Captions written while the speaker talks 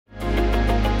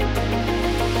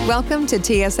Welcome to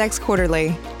TSX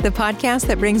Quarterly, the podcast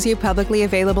that brings you publicly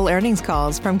available earnings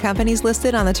calls from companies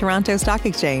listed on the Toronto Stock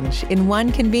Exchange in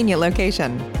one convenient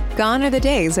location. Gone are the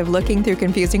days of looking through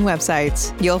confusing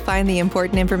websites. You'll find the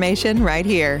important information right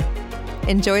here.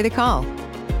 Enjoy the call.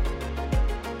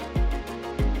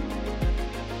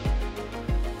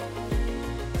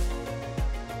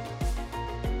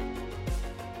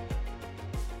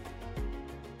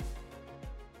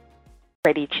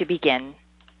 Ready to begin.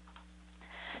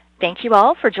 Thank you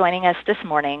all for joining us this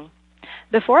morning.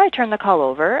 Before I turn the call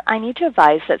over, I need to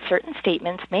advise that certain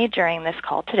statements made during this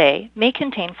call today may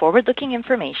contain forward-looking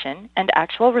information, and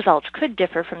actual results could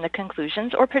differ from the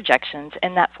conclusions or projections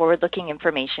in that forward-looking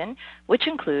information, which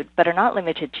include, but are not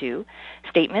limited to,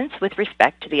 statements with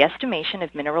respect to the estimation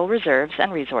of mineral reserves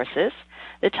and resources,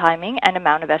 the timing and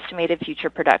amount of estimated future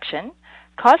production,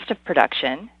 cost of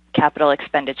production, capital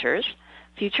expenditures,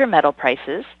 future metal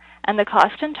prices, and the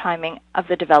cost and timing of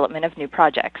the development of new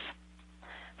projects.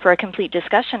 For a complete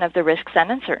discussion of the risks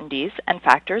and uncertainties and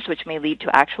factors which may lead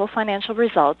to actual financial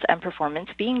results and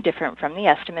performance being different from the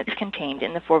estimates contained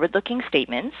in the forward-looking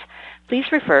statements, please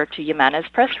refer to Yamana's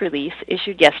press release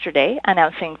issued yesterday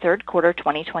announcing third quarter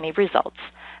 2020 results,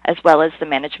 as well as the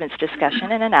management's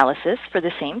discussion and analysis for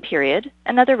the same period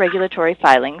and other regulatory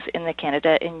filings in the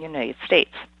Canada and United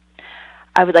States.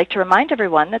 I would like to remind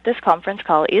everyone that this conference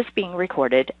call is being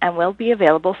recorded and will be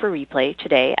available for replay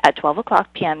today at 12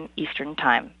 p.m. Eastern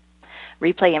Time.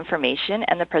 Replay information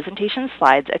and the presentation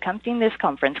slides accompanying this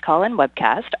conference call and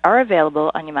webcast are available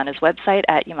on Yamana's website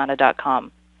at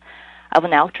yamana.com. I will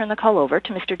now turn the call over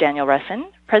to Mr. Daniel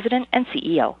Russin, President and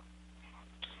CEO.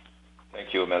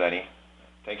 Thank you, Melanie.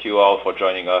 Thank you all for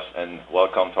joining us and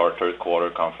welcome to our third quarter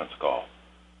conference call.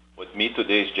 With me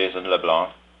today is Jason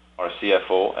LeBlanc, our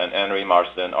CFO, and Henry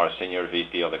Marsden, our Senior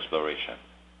VP of Exploration.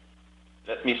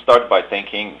 Let me start by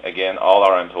thanking again all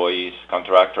our employees,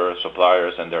 contractors,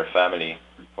 suppliers, and their family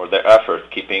for their effort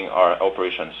keeping our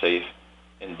operation safe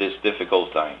in these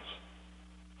difficult times.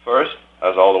 First,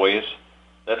 as always,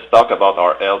 let's talk about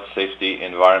our health, safety,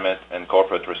 environment, and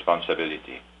corporate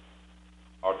responsibility.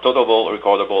 Our total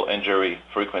recordable injury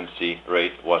frequency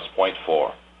rate was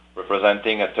 0.4,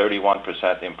 representing a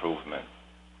 31% improvement.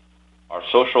 Our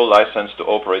social license to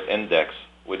operate index,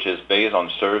 which is based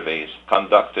on surveys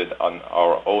conducted on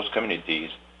our host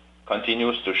communities,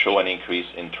 continues to show an increase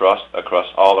in trust across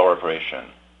all our operations.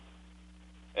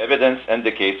 Evidence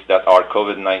indicates that our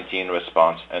COVID-19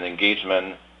 response and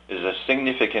engagement is a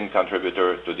significant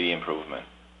contributor to the improvement.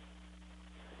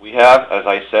 We have, as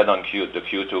I said on the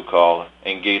Q2 call,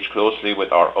 engaged closely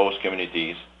with our host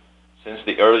communities since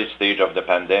the early stage of the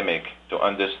pandemic to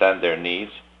understand their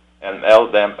needs and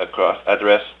help them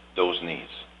address those needs.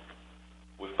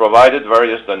 We've provided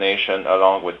various donations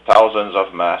along with thousands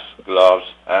of masks, gloves,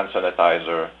 hand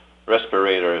sanitizer,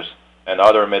 respirators, and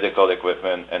other medical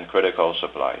equipment and critical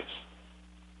supplies.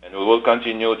 And we will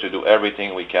continue to do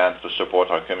everything we can to support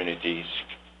our communities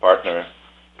partner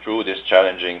through this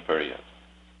challenging period.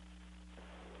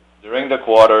 During the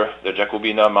quarter, the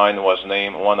Jacobina mine was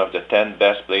named one of the 10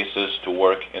 best places to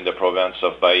work in the province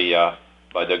of Bahia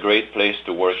by the Great Place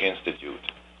to Work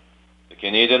Institute. The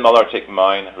Canadian Malartic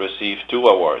mine received 2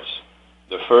 awards.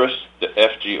 The first, the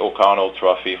F.G. O'Connell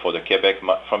Trophy from the Quebec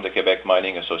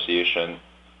Mining Association,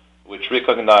 which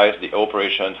recognized the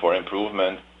operation for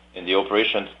improvement in the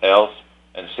operation's health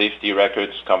and safety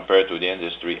records compared to the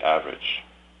industry average.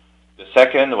 The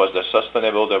second was the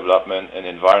Sustainable Development and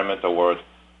Environment Award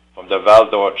from the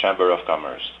Val-d'Or Chamber of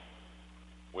Commerce.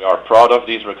 We are proud of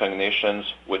these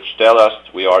recognitions, which tell us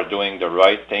we are doing the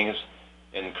right things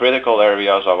in critical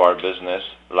areas of our business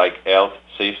like health,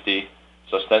 safety,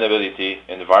 sustainability,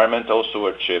 environmental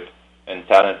stewardship, and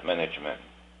talent management.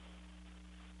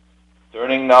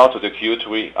 Turning now to the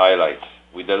Q3 highlights.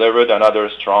 We delivered another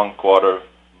strong quarter,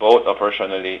 both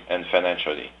operationally and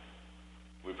financially.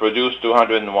 We produced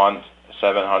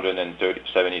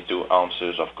 201,772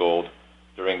 ounces of gold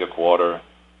during the quarter,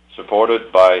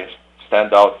 supported by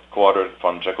standout quarter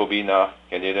from Jacobina,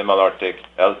 Canadian Malartic,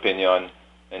 El Peñon,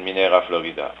 and Minera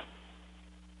Florida.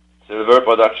 Silver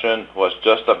production was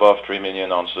just above 3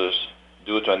 million ounces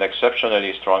due to an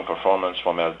exceptionally strong performance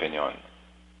from El Peñon.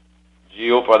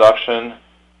 GEO production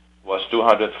was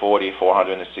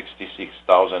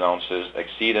 466,000 ounces,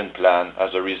 exceeding plan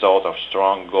as a result of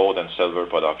strong gold and silver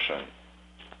production.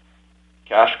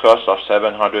 Cash costs of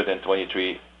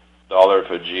 $723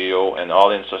 per GEO and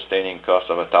all-in sustaining costs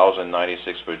of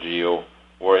 $1,096 per GEO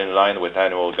were in line with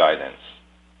annual guidance.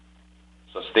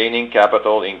 Sustaining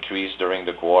capital increased during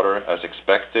the quarter as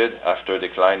expected after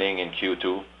declining in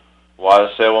Q2 while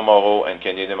Cerro Moro and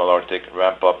Canadian Malartic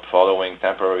ramp up following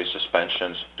temporary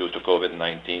suspensions due to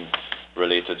COVID-19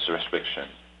 related restrictions.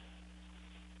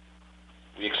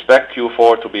 We expect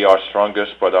Q4 to be our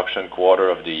strongest production quarter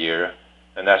of the year,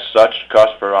 and as such,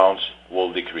 cost per ounce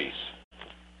will decrease.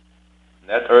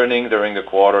 Net earnings during the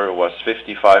quarter was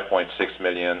 $55.6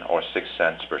 million or 6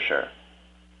 cents per share.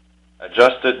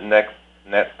 Adjusted net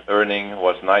earnings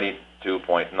was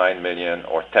 $92.9 million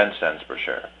or 10 cents per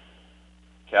share.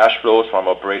 Cash flows from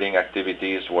operating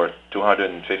activities were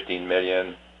 $215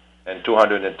 million and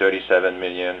 $237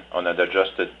 million on an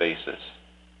adjusted basis.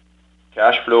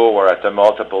 Cash flow were at a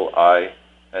multiple high,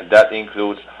 and that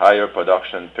includes higher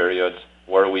production periods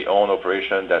where we own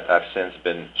operations that have since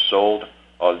been sold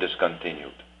or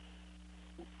discontinued.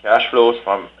 Cash flows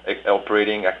from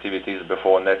operating activities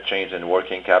before net change in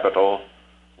working capital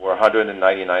were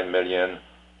 $199 million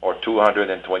or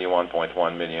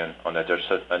 $221.1 million on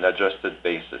an adjusted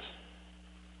basis.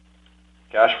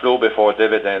 Cash flow before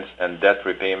dividends and debt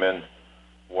repayment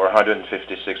were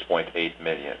 $156.8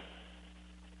 million.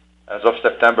 As of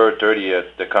September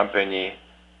 30th, the company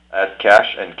had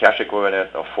cash and cash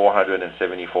equivalent of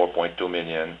 $474.2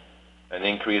 million, an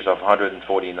increase of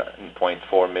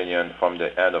 $149.4 million from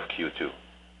the end of Q2.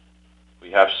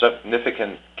 We have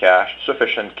sufficient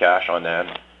cash on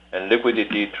hand and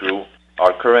liquidity through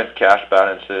our current cash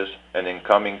balances and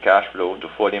incoming cash flow to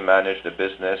fully manage the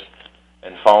business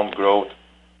and fund growth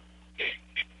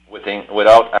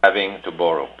without having to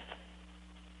borrow.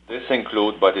 This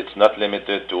includes, but it's not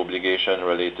limited to, obligation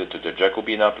related to the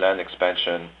Jacobina plant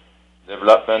expansion,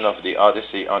 development of the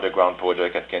Odyssey underground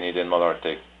project at Canadian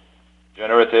Malartic,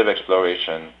 generative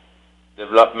exploration,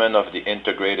 development of the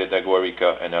integrated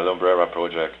Aguarica and Alumbrera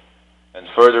project, and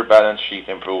further balance sheet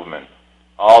improvement,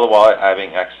 all while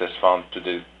having access funds to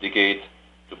dedicate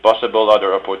to possible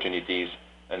other opportunities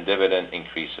and dividend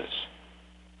increases.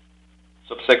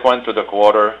 Subsequent to the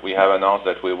quarter, we have announced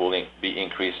that we will be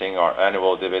increasing our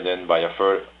annual dividend by a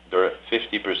further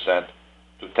 50%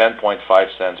 to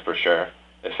 10.5 cents per share,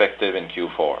 effective in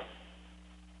Q4.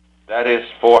 That is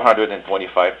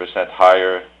 425%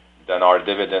 higher than our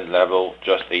dividend level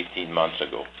just 18 months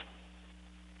ago.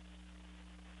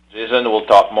 Jason will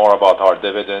talk more about our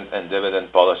dividend and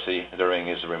dividend policy during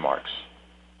his remarks.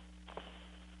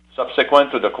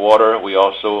 Subsequent to the quarter, we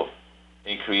also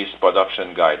increased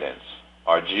production guidance.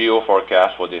 Our GEO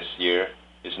forecast for this year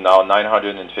is now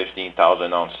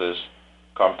 915,000 ounces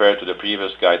compared to the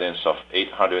previous guidance of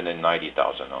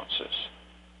 890,000 ounces.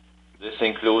 This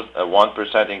includes a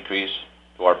 1% increase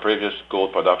to our previous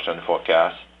gold production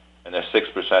forecast and a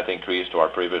 6% increase to our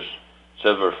previous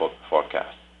silver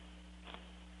forecast.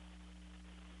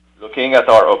 Looking at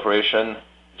our operation,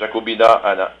 Jacobina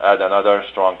had another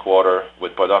strong quarter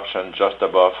with production just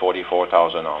above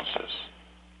 44,000 ounces.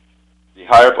 The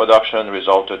higher production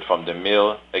resulted from the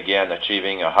mill again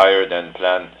achieving a higher than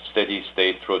planned steady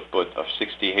state throughput of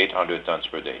 6,800 tons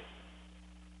per day.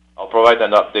 I'll provide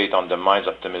an update on the mine's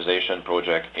optimization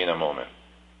project in a moment.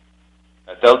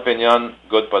 At El Peñon,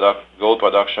 gold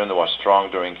production was strong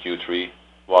during Q3,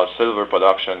 while silver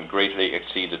production greatly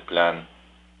exceeded plan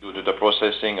due to the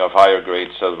processing of higher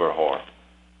grade silver ore.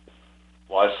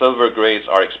 While silver grades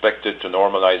are expected to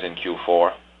normalize in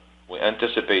Q4, we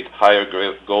anticipate higher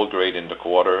gold grade in the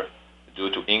quarter due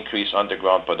to increased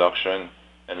underground production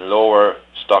and lower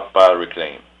stockpile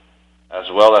reclaim, as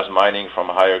well as mining from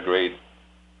higher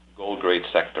gold grade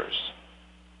sectors.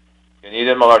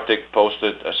 Canadian Malartic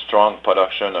posted a strong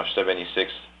production of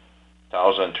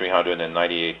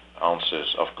 76,398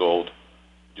 ounces of gold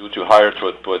due to higher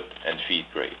throughput and feed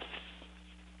grade.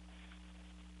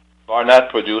 Barnat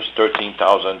produced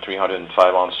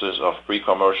 13,305 ounces of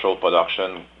pre-commercial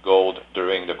production gold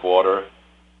during the quarter,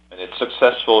 and its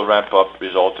successful ramp-up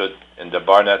resulted in the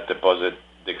Barnat deposit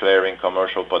declaring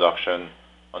commercial production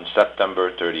on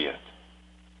September 30th.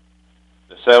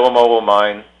 The Cerro Moro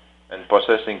mine and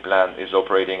processing plant is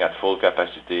operating at full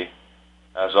capacity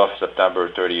as of September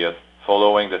 30th,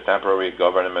 following the temporary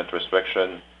government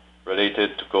restriction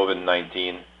related to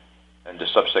COVID-19 and the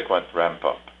subsequent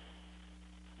ramp-up.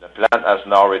 The plant has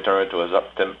now returned to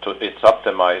its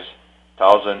optimized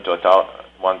 1,000 to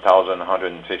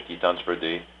 1,150 tons per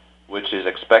day, which is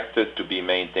expected to be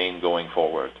maintained going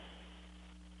forward.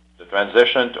 The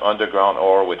transition to underground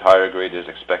ore with higher grade is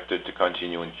expected to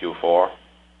continue in Q4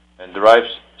 and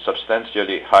derives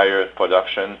substantially higher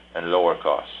production and lower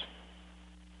costs.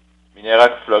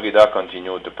 Minerac Florida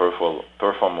continued to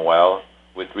perform well,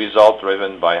 with results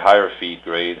driven by higher feed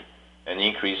grade and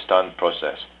increased ton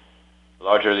processed,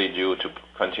 largely due to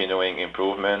continuing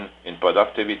improvement in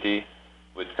productivity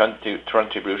with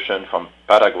contribution from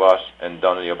Paraguas and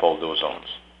Don Leopoldo zones.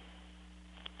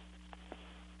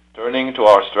 Turning to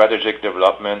our strategic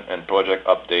development and project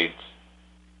updates,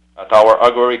 at our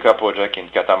Agua Rica project in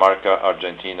Catamarca,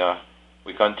 Argentina,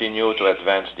 we continue to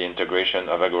advance the integration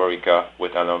of Agua Rica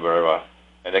with Alumbrera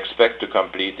and expect to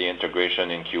complete the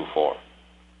integration in Q4,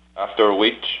 after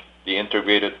which the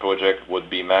integrated project would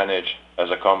be managed as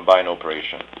a combined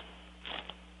operation.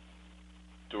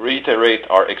 To reiterate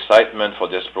our excitement for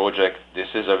this project, this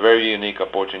is a very unique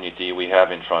opportunity we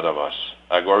have in front of us.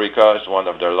 Agua Rica is one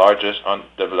of the largest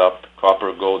undeveloped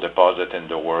copper-gold deposits in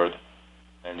the world,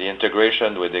 and the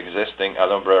integration with existing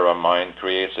Alumbrera mine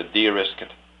creates a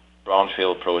de-risked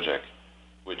brownfield project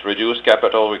with reduced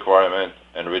capital requirement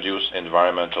and reduced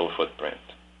environmental footprint.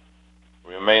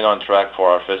 We remain on track for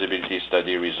our feasibility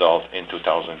study result in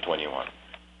 2021.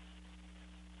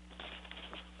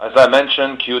 As I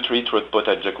mentioned, Q3 throughput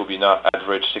at Jacobina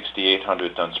averaged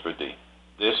 6,800 tons per day.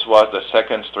 This was the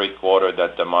second straight quarter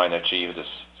that the mine achieved this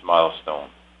milestone.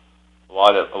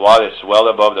 While it's well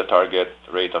above the target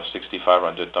rate of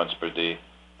 6,500 tons per day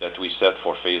that we set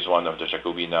for phase one of the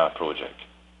Jacobina project.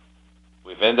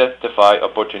 We've identified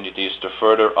opportunities to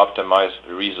further optimize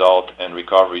the result and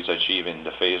recoveries achieved in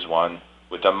the phase one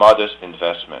with a modest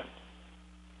investment.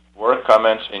 Work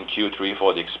commenced in Q3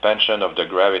 for the expansion of the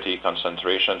gravity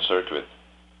concentration circuit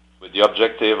with the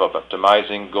objective of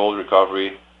optimizing gold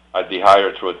recovery at the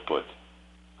higher throughput.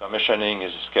 Commissioning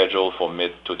is scheduled for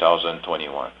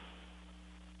mid-2021.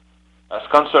 As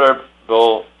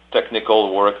considerable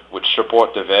technical work which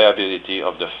support the viability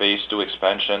of the phase 2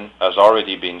 expansion has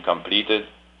already been completed,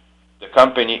 the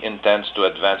company intends to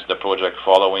advance the project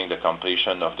following the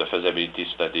completion of the feasibility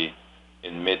study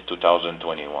in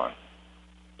mid-2021.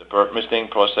 The permitting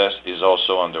process is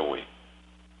also underway.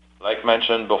 Like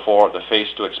mentioned before, the phase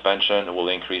 2 expansion will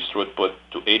increase throughput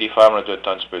to 8,500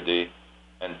 tons per day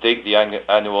and take the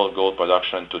annual gold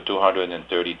production to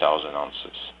 230,000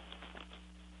 ounces.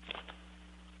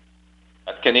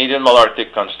 At Canadian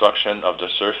Malartic, construction of the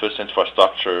surface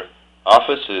infrastructure,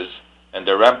 offices, and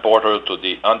the ramp portal to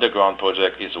the underground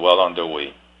project is well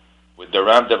underway, with the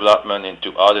ramp development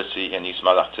into Odyssey and East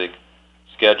Malartic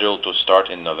scheduled to start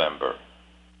in November.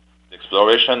 The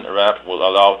exploration ramp will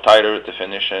allow tighter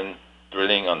definition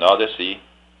drilling on Odyssey,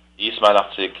 East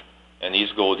Malartic, and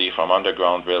East Gouldie from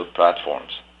underground drill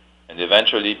platforms, and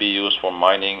eventually be used for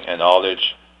mining and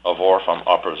haulage of ore from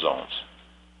upper zones.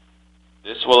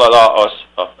 This will allow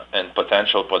us and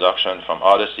potential production from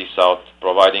Odyssey South,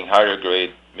 providing higher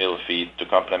grade mill feed to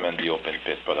complement the open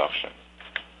pit production.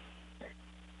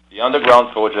 The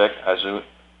underground project, as you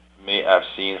may have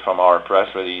seen from our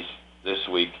press release this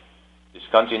week, is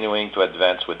continuing to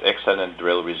advance with excellent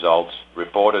drill results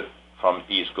reported from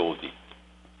East Gouldie.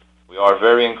 We are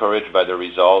very encouraged by the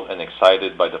result and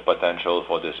excited by the potential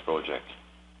for this project.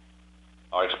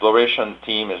 Our exploration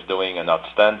team is doing an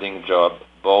outstanding job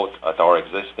both at our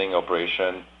existing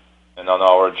operation and on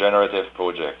our generative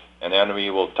project, and Henry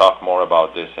will talk more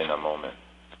about this in a moment.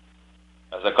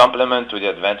 As a complement to the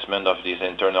advancement of these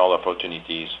internal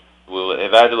opportunities, we will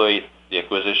evaluate the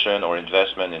acquisition or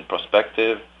investment in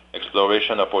prospective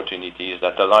exploration opportunities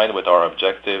that align with our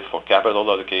objective for capital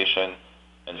allocation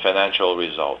and financial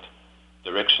result,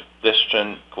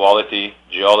 direction, quality,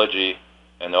 geology,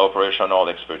 and operational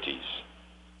expertise.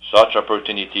 Such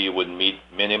opportunity would meet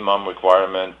minimum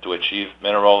requirement to achieve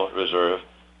mineral reserve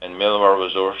and mineral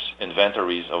resource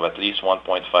inventories of at least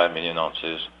 1.5 million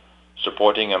ounces,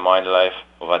 supporting a mine life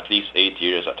of at least 8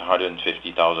 years at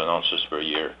 150,000 ounces per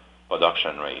year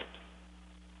production rate.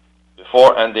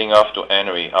 Before handing off to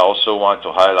Henry, I also want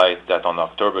to highlight that on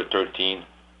October 13,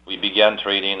 we began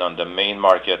trading on the main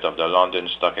market of the London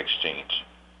Stock Exchange,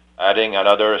 adding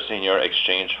another senior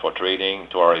exchange for trading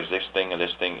to our existing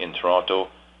listing in Toronto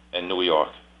and New York,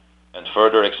 and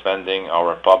further expanding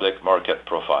our public market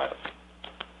profile.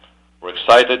 We're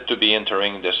excited to be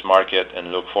entering this market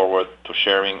and look forward to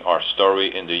sharing our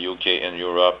story in the UK and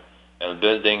Europe and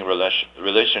building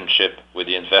relationship with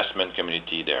the investment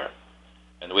community there.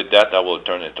 And with that, I will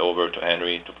turn it over to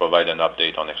Henry to provide an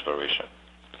update on exploration.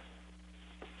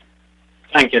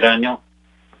 Thank you, Daniel.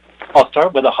 I'll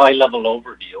start with a high-level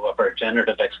overview of our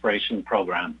generative exploration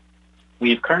program.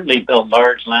 We've currently built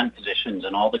large land positions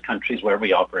in all the countries where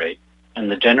we operate, and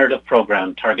the generative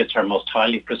program targets our most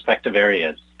highly prospective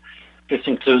areas. This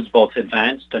includes both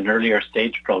advanced and earlier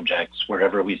stage projects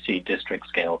wherever we see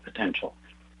district-scale potential.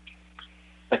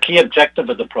 A key objective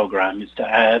of the program is to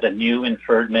add a new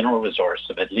inferred mineral resource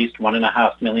of at least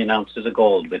 1.5 million ounces of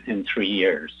gold within 3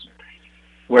 years,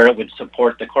 where it would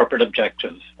support the corporate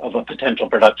objective of a potential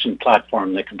production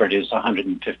platform that can produce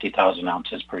 150,000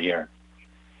 ounces per year.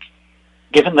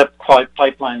 Given the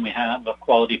pipeline we have of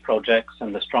quality projects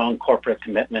and the strong corporate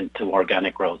commitment to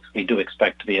organic growth, we do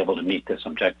expect to be able to meet this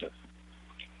objective.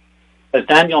 As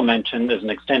Daniel mentioned, as an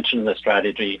extension of the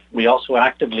strategy, we also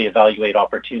actively evaluate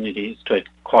opportunities to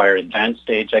acquire advanced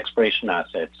stage exploration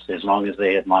assets as long as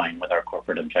they align with our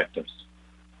corporate objectives.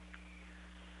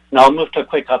 Now I'll move to a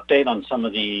quick update on some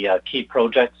of the key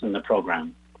projects in the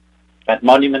program. At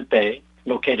Monument Bay,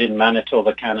 located in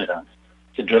Manitoba, Canada,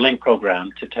 the drilling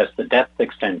program to test the depth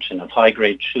extension of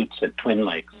high-grade shoots at Twin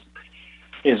Lakes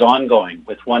is ongoing,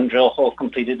 with one drill hole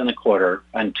completed in the quarter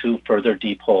and 2 further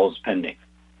deep holes pending.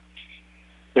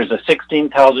 There's a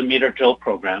 16,000-meter drill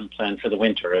program planned for the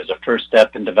winter as a first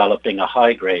step in developing a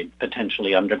high-grade,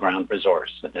 potentially underground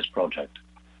resource at this project.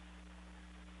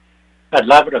 At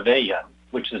Lavra Velha,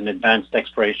 which is an advanced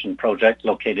exploration project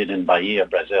located in Bahia,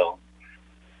 Brazil,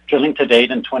 drilling to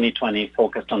date in 2020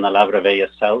 focused on the Lavra Velha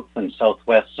South and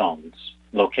Southwest zones,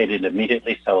 located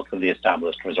immediately south of the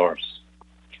established resource.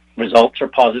 Results are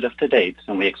positive to date,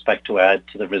 and we expect to add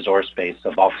to the resource base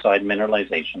of oxide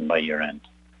mineralization by year-end.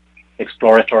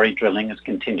 Exploratory drilling is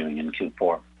continuing in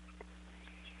Q4.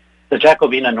 The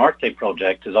Jacobina Norte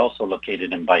project is also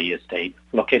located in Bahia State,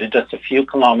 located just a few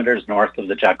kilometers north of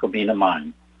the Jacobina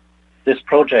mine. This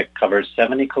project covers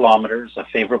 70 kilometers of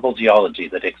favorable geology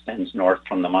that extends north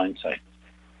from the mine site.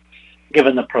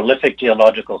 Given the prolific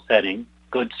geological setting,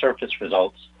 good surface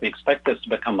results, we expect this to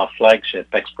become a flagship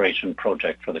exploration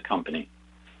project for the company.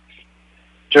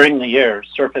 During the year,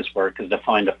 surface work has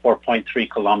defined a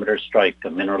 4.3-kilometer strike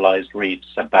of mineralized reefs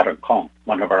at Barracon,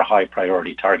 one of our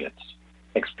high-priority targets.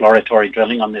 Exploratory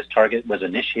drilling on this target was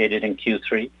initiated in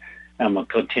Q3 and will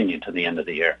continue to the end of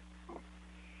the year.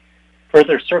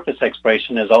 Further surface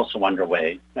exploration is also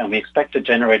underway, and we expect to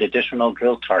generate additional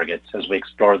drill targets as we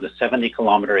explore the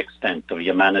 70-kilometer extent of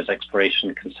Yamana's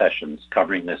exploration concessions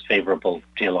covering this favorable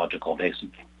geological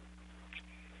basin.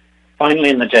 Finally,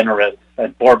 in the Generative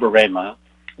at Borborema,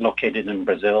 located in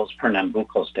Brazil's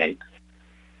Pernambuco state,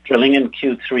 drilling in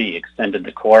Q3 extended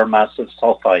the core massive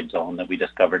sulfide zone that we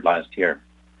discovered last year.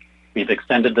 We've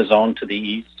extended the zone to the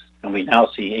east, and we now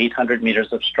see 800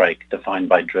 meters of strike defined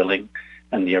by drilling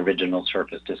and the original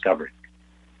surface discovery.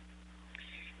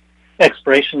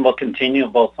 Exploration will continue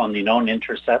both on the known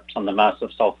intercepts on the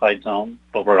massive sulfide zone,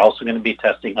 but we're also going to be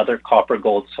testing other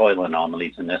copper-gold soil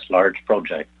anomalies in this large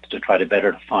project to try to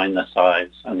better define the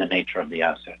size and the nature of the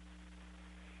asset.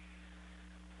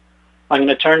 I'm going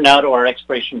to turn now to our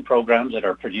exploration programs at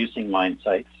our producing mine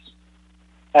sites.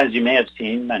 As you may have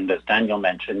seen, and as Daniel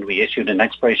mentioned, we issued an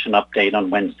exploration update on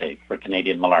Wednesday for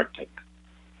Canadian Malartic.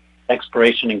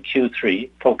 Exploration in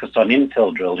Q3 focused on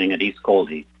infill drilling at East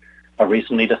Goldie, a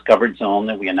recently discovered zone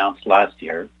that we announced last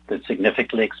year that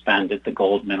significantly expanded the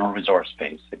gold mineral resource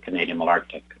base at Canadian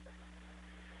Malartic.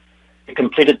 We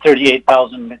completed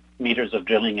 38,000 meters of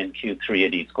drilling in Q3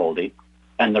 at East Goldie,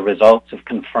 and the results have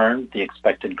confirmed the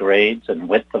expected grades and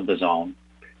width of the zone,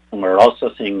 and we're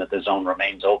also seeing that the zone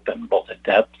remains open both at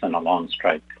depth and along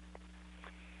strike.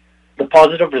 The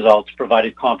positive results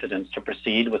provided confidence to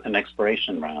proceed with an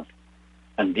exploration round,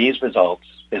 and these results,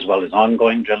 as well as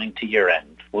ongoing drilling to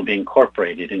year-end, will be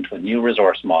incorporated into a new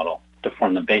resource model to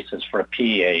form the basis for a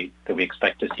PEA that we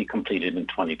expect to see completed in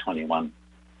 2021.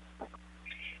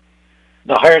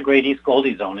 The higher grade East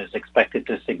Goldie zone is expected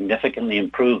to significantly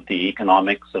improve the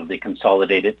economics of the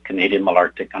consolidated Canadian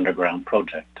Malartic underground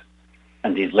project.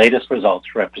 And these latest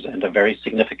results represent a very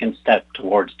significant step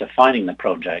towards defining the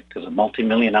project as a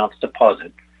multi-million ounce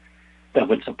deposit that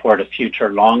would support a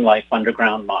future long life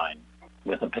underground mine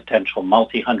with a potential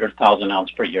multi-100,000 ounce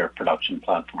per year production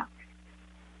platform.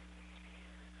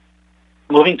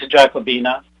 Moving to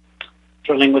Jacobina,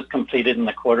 drilling was completed in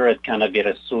the quarter at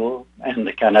Canavieiras Sul and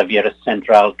the Canavieiras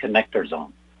Central connector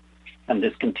zone, and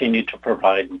this continued to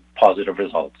provide positive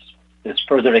results. This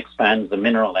further expands the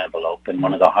mineral envelope in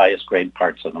one of the highest grade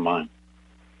parts of the mine.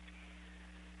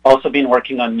 Also been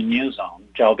working on the new zone,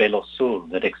 João Belo Sul,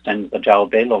 that extends the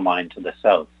João Belo mine to the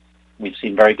south. We've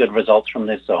seen very good results from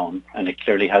this zone, and it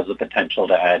clearly has the potential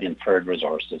to add inferred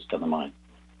resources to the mine.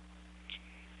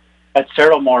 At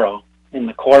Cerro Moro, in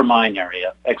the core mine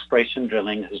area, exploration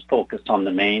drilling has focused on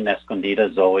the main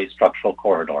Escondida Zoe structural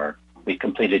corridor. We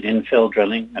completed infill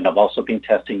drilling and have also been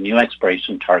testing new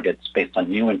exploration targets based on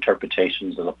new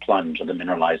interpretations of the plunge of the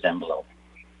mineralized envelope.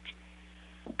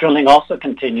 Drilling also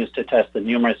continues to test the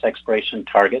numerous exploration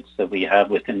targets that we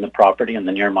have within the property in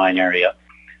the near mine area,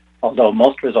 although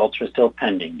most results are still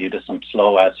pending due to some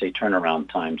slow assay turnaround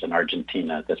times in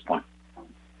Argentina at this point.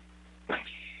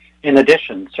 In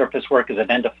addition, surface work has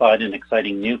identified an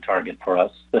exciting new target for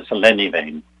us, the Selene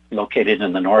vein, located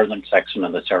in the northern section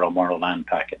of the Cerro Moro land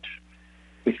package.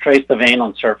 We've traced the vein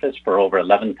on surface for over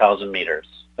 11,000 meters,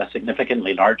 a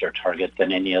significantly larger target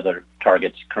than any other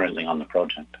targets currently on the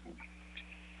project.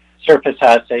 Surface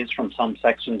assays from some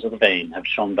sections of the vein have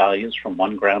shown values from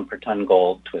 1 gram per ton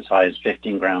gold to as high as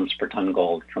 15 grams per ton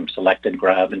gold from selected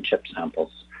grab and chip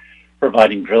samples,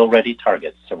 providing drill-ready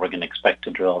targets that we're going to expect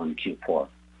to drill in Q4.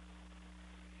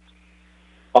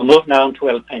 I'll move now to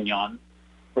El Peñón.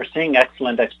 We're seeing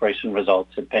excellent exploration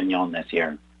results at Peñón this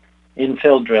year.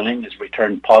 Infill drilling has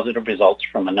returned positive results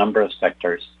from a number of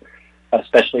sectors,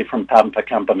 especially from Pampa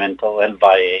Campamento, El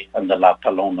Valle, and the La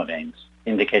Paloma veins,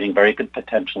 indicating very good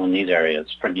potential in these areas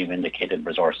for new indicated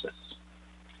resources.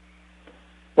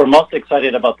 We're most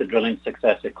excited about the drilling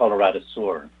success at Colorado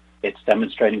Sur. It's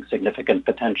demonstrating significant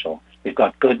potential. We've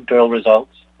got good drill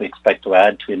results. We expect to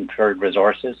add to inferred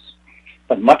resources,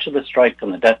 but much of the strike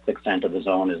and the depth extent of the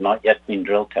zone has not yet been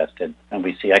drill tested, and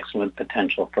we see excellent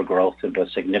potential for growth into a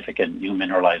significant new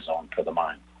mineralized zone for the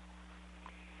mine.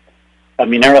 At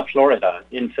Minera Florida,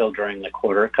 infill during the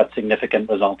quarter cut significant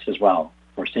results as well.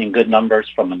 We're seeing good numbers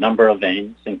from a number of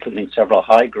veins, including several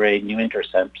high-grade new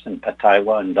intercepts in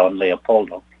Patagua and Don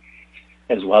Leopoldo,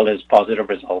 as well as positive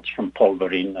results from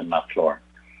Polvorín and La Flor,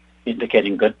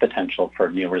 indicating good potential for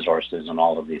new resources in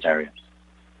all of these areas.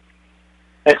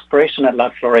 Exploration at La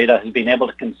Florida has been able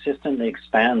to consistently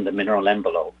expand the mineral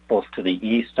envelope, both to the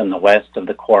east and the west of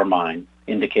the core mine,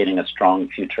 indicating a strong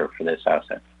future for this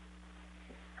asset.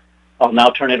 I'll now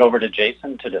turn it over to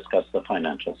Jason to discuss the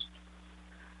financials.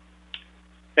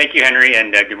 Thank you, Henry,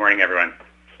 and good morning, everyone.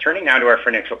 Turning now to our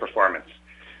financial performance.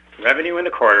 Revenue in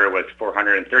the quarter was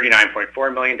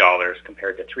 $439.4 million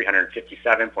compared to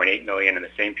 $357.8 million in the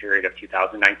same period of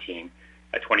 2019,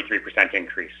 a 23%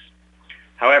 increase.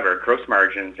 However, gross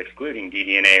margins, excluding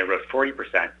DD&A, rose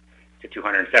 40% to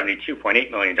 $272.8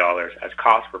 million as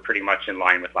costs were pretty much in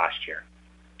line with last year.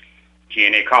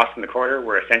 G&A costs in the quarter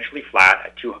were essentially flat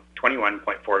at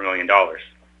 $21.4 million.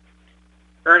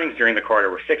 Earnings during the quarter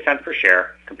were 6 cents per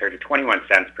share compared to 21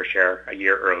 cents per share a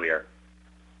year earlier.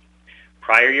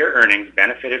 Prior year earnings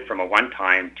benefited from a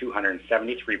one-time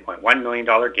 $273.1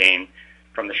 million gain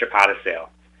from the Chapada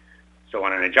sale. So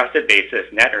on an adjusted basis,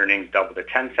 net earnings doubled to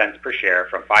 10 cents per share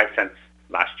from 5 cents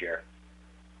last year.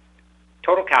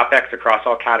 Total capex across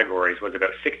all categories was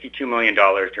about $62 million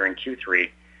during Q3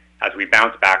 as we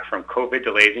bounced back from COVID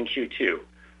delays in Q2,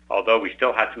 although we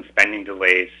still had some spending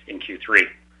delays in Q3.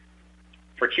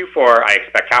 For Q4, I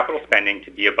expect capital spending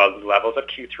to be above the levels of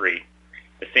Q3.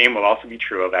 The same will also be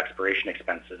true of exploration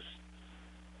expenses.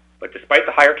 But despite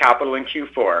the higher capital in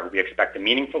Q4, we expect a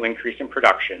meaningful increase in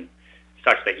production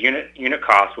such that unit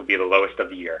costs will be the lowest of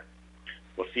the year.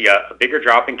 We'll see a bigger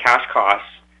drop in cash costs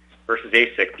versus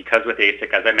AISC because with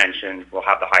AISC, as I mentioned, we'll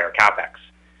have the higher capex.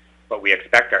 But we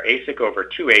expect our AISC over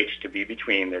 2H to be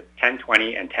between the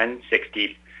 1020 and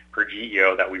 1060 per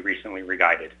GEO that we recently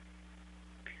re-guided.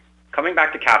 Coming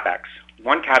back to capex,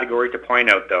 one category to point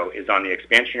out, though, is on the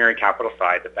expansionary capital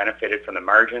side that benefited from the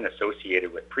margin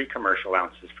associated with pre-commercial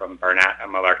ounces from Barnat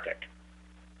and Malartic.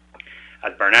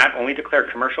 As Barnat only declared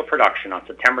commercial production on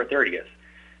September 30th,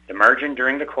 the margin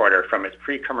during the quarter from its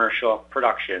pre-commercial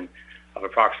production of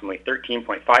approximately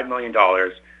 $13.5 million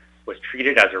was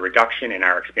treated as a reduction in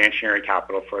our expansionary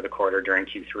capital for the quarter during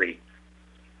Q3.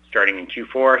 Starting in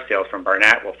Q4, sales from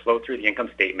Barnat will flow through the income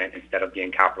statement instead of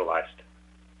being capitalized.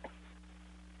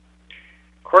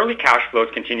 Quarterly cash flows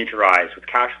continue to rise, with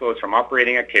cash flows from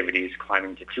operating activities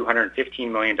climbing to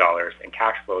 $215 million and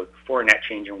cash flows before net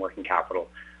change in working capital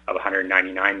of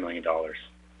 $199 million.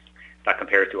 That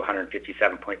compares to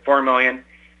 $157.4 million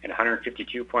and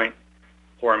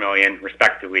 $152.4 million,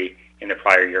 respectively, in the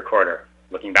prior year quarter.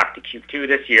 Looking back to Q2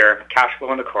 this year, cash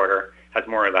flow in the quarter has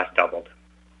more or less doubled.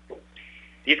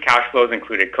 These cash flows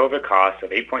included COVID costs of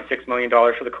 $8.6 million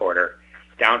for the quarter,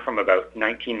 down from about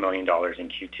 $19 million in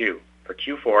Q2. For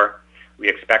Q4, we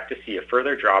expect to see a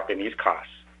further drop in these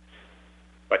costs.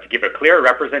 But to give a clear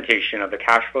representation of the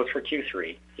cash flows for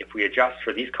Q3, if we adjust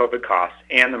for these COVID costs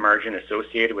and the margin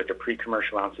associated with the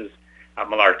pre-commercial ounces at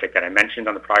Malartic that I mentioned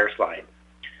on the prior slide,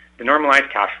 the normalized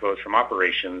cash flows from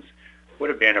operations would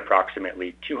have been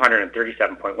approximately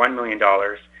 $237.1 million,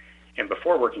 and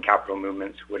before working capital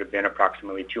movements would have been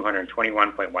approximately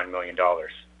 $221.1 million.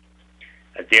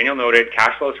 As Daniel noted,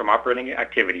 cash flows from operating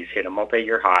activities hit a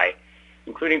multi-year high,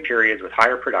 including periods with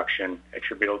higher production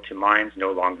attributable to mines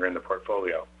no longer in the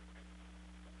portfolio.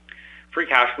 Free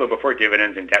cash flow before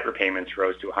dividends and debt repayments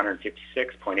rose to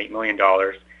 $156.8 million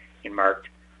and marked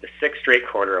the sixth straight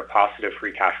quarter of positive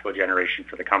free cash flow generation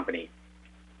for the company.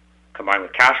 Combined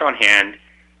with cash on hand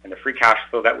and the free cash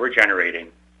flow that we're generating,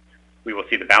 we will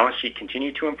see the balance sheet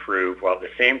continue to improve while at the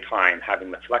same time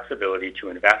having the flexibility to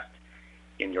invest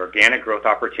in the organic growth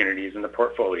opportunities in the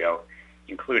portfolio,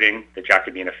 including the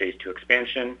Jacobina Phase 2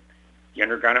 expansion, the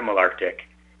underground at Malartic,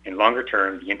 and longer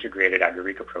term, the integrated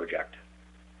Agarica project.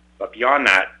 But beyond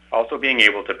that, also being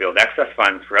able to build excess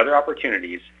funds for other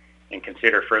opportunities and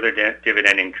consider further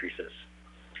dividend increases.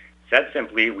 Said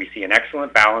simply, we see an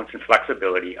excellent balance and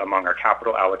flexibility among our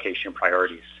capital allocation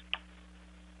priorities.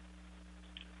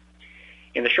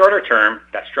 In the shorter term,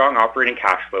 that strong operating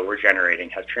cash flow we're generating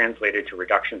has translated to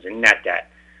reductions in net debt,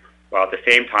 while at the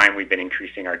same time we've been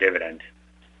increasing our dividend.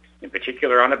 In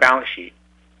particular on the balance sheet,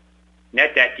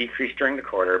 net debt decreased during the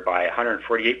quarter by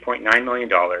 $148.9 million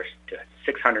to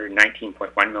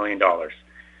 $619.1 million,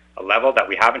 a level that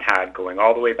we haven't had going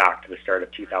all the way back to the start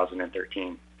of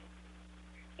 2013.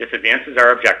 This advances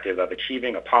our objective of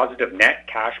achieving a positive net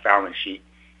cash balance sheet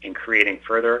and creating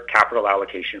further capital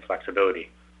allocation flexibility.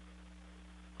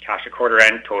 Cash at quarter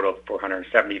end totaled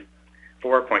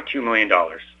 $474.2 million.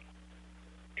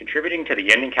 Contributing to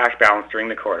the ending cash balance during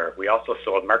the quarter, we also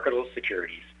sold marketable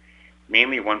securities,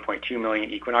 mainly 1.2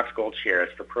 million Equinox Gold shares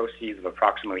for proceeds of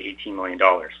approximately $18 million.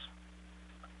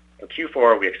 For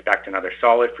Q4, we expect another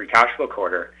solid free cash flow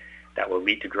quarter that will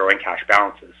lead to growing cash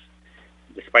balances.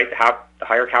 Despite the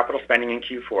higher capital spending in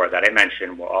Q4 that I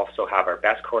mentioned, we'll also have our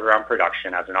best quarter on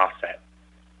production as an offset.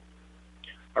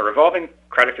 Our revolving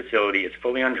credit facility is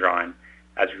fully undrawn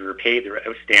as we repaid the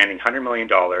outstanding $100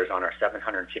 million on our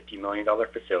 $750 million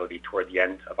facility toward the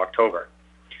end of October.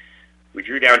 We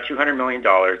drew down $200 million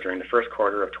during the first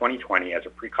quarter of 2020 as a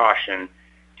precaution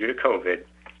due to COVID,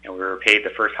 and we repaid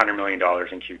the first $100 million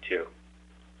in Q2.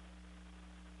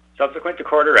 Subsequent to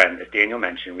quarter end, as Daniel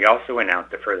mentioned, we also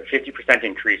announced a further 50%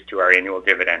 increase to our annual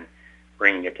dividend,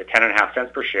 bringing it to 10.5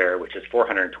 cents per share, which is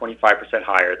 425%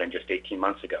 higher than just 18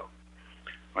 months ago.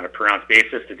 On a per ounce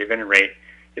basis, the dividend rate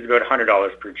is about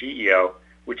 $100 per GEO,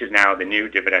 which is now the new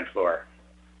dividend floor.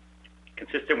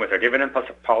 Consistent with our dividend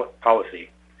policy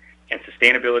and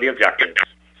sustainability objectives,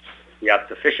 we have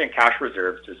sufficient cash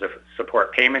reserves to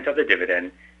support payment of the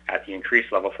dividend at the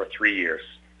increased level for 3 years.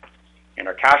 And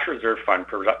our cash reserve fund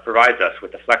provides us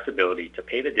with the flexibility to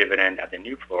pay the dividend at the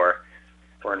new floor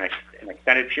for an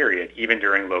extended period, even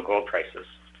during low gold prices.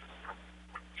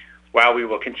 While we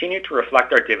will continue to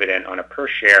reflect our dividend on a per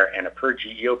share and a per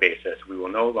GEO basis, we will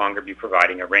no longer be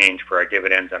providing a range for our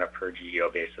dividends on a per GEO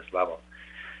basis level.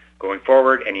 Going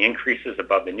forward, any increases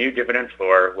above the new dividend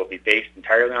floor will be based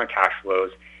entirely on cash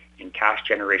flows and cash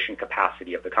generation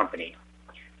capacity of the company.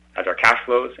 As our cash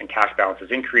flows and cash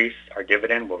balances increase, our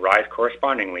dividend will rise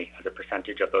correspondingly as a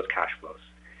percentage of those cash flows.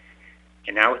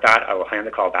 And now with that, I will hand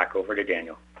the call back over to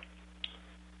Daniel.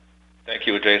 Thank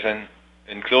you, Jason.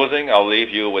 In closing, I'll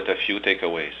leave you with a few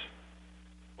takeaways.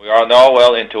 We are now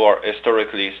well into our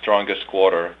historically strongest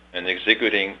quarter and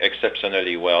executing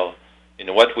exceptionally well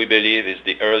in what we believe is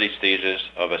the early stages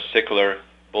of a secular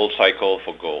bull cycle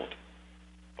for gold.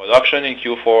 Production in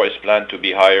Q4 is planned to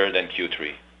be higher than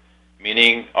Q3,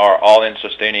 meaning our all-in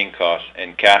sustaining costs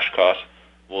and cash costs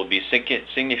will be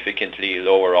significantly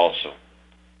lower also.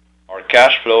 Our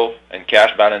cash flow and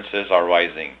cash balances are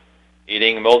rising,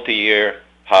 hitting multi-year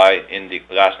high in the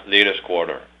latest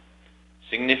quarter,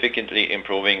 significantly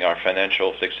improving our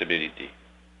financial flexibility.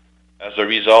 As a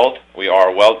result, we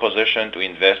are well positioned to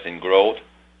invest in growth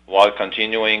while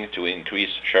continuing to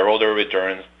increase shareholder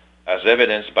returns, as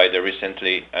evidenced by the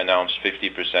recently announced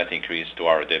 50% increase to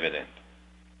our dividend.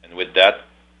 And with that,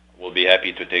 we'll be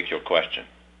happy to take your question.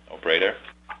 Operator?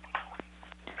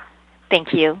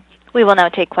 Thank you. We will now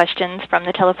take questions from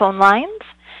the telephone lines.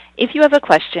 If you have a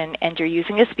question and you're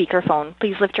using a speakerphone,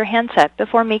 please lift your handset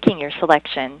before making your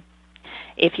selection.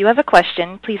 If you have a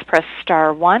question, please press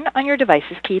star 1 on your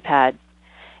device's keypad.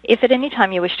 If at any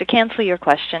time you wish to cancel your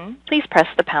question, please press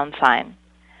the pound sign.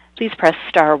 Please press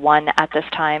star 1 at this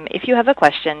time if you have a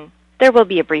question. There will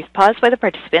be a brief pause while the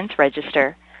participants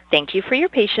register. Thank you for your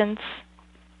patience.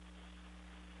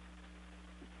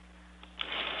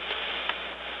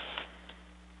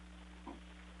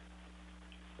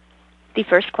 The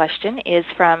first question is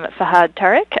from Fahad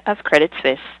Tariq of Credit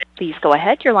Suisse. Please go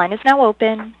ahead. Your line is now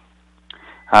open.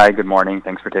 Hi, good morning.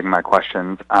 Thanks for taking my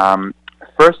questions.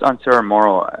 First, on Cerro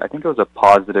Moro, I think it was a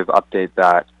positive update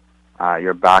that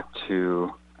you're back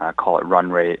to, call it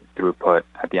run rate throughput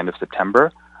at the end of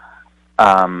September.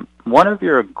 One of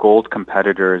your gold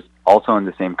competitors, also in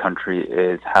the same country,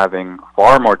 is having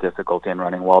far more difficulty in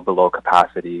running well below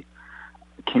capacity.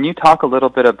 Can you talk a little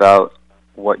bit about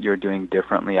what you're doing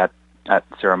differently at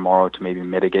Cerro Moro to maybe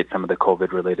mitigate some of the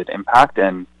COVID-related impact?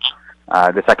 And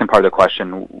the second part of the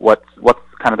question, what's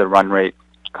kind of the run rate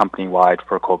company-wide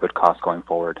for COVID costs going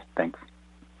forward? Thanks.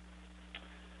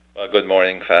 Well, good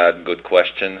morning, Fad. Good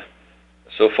question.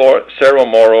 So for Cerro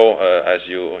Moro, as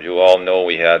you all know,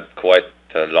 we had quite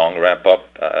a long ramp up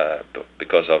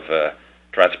because of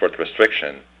transport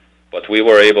restriction, but we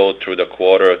were able through the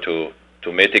quarter to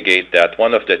mitigate that.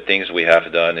 One of the things we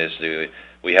have done is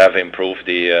we have improved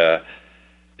the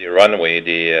runway,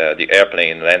 the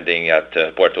airplane landing at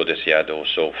Puerto Deseado.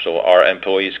 So our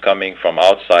employees coming from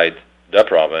outside the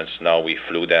province, now we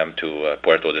flew them to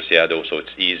Puerto Deseado, so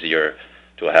it's easier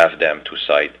to have them to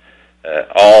site.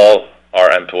 All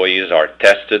our employees are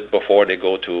tested before they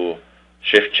go to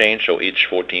shift change, so each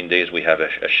 14 days we have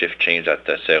a shift change at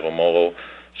Cerro Moro.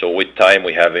 So with time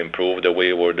we have improved the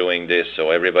way we're doing this,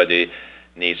 so everybody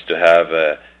needs to have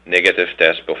a negative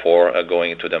test before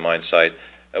going to the mine site.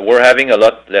 We're having a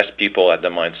lot less people at the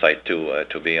mine site too,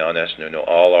 to be honest.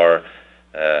 All our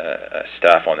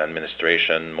staff on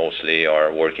administration mostly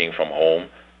are working from home,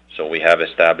 so we have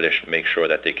established, make sure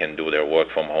that they can do their work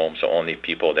from home, so only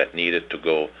people that needed to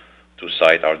go to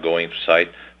site are going to site.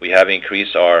 We have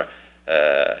increased our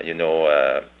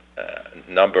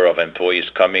number of employees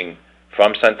coming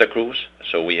from Santa Cruz,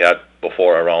 so we had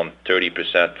before around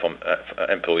 30% from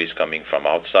employees coming from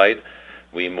outside.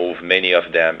 We moved many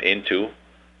of them into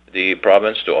the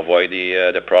province to avoid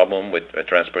the problem with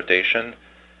transportation,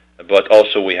 but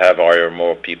also we have hired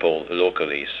more people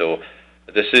locally. So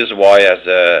this is why, as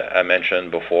I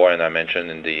mentioned before, and I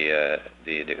mentioned in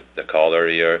the call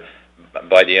earlier,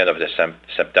 by the end of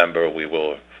September we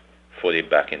will fully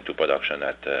back into production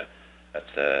at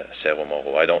Cerro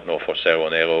Moro. I don't know for Cerro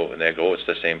Negro, it's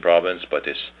the same province, but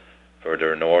it's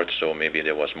further north, so maybe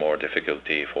there was more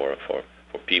difficulty for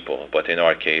people. But in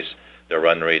our case, the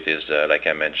run rate is, like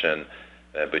I mentioned,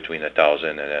 between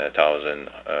 1,000 and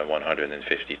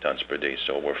 1,150 tons per day,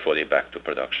 so we're fully back to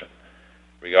production.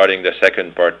 Regarding the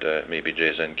second part, maybe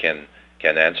Jason can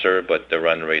answer, but the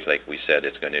run rate, like we said,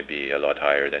 it's going to be a lot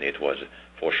higher than it was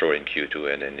for sure in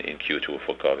Q2 and in Q2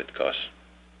 for COVID costs.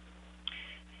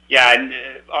 Yeah, and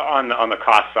on the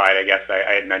cost side, I guess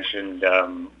I had mentioned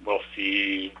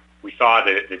we saw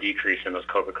the decrease in those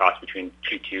COVID costs between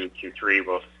Q2 and Q3.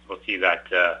 We'll see that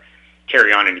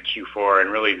carry on into Q4,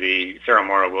 and really the Cerro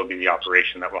Moro will be the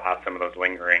operation that will have some of those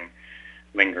lingering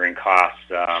costs.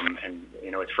 And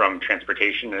it's from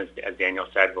transportation, as Daniel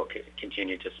said. We'll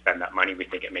continue to spend that money. We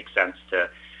think it makes sense to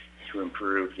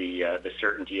improve the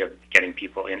certainty of getting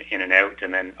people in and out,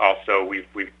 and then also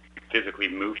we've physically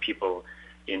moved people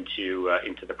into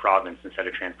the province instead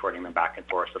of transporting them back and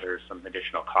forth. So there's some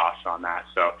additional costs on that.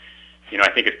 So, I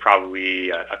think it's probably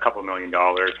a couple $1 million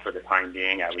for the time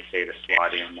being. I would say to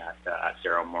slot in at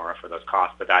Cerro Moro for those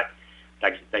costs, but that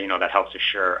helps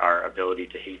assure our ability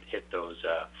to hit those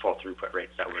full throughput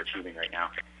rates that we're achieving right now.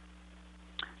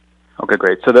 Okay,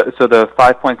 great. So the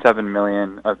 $5.7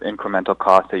 million of incremental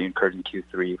costs that you incurred in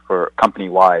Q3 for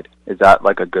company-wide, is that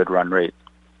like a good run rate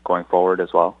going forward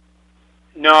as well?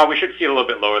 No, we should see a little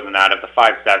bit lower than that. Of the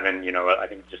 5.7, I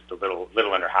think just a little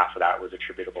under half of that was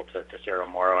attributable to Cerro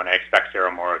Moro, and I expect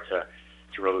Cerro Moro to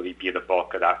really be the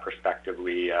bulk of that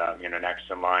prospectively. Next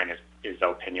in line is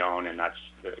El Peñon, and that's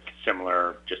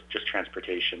similar, just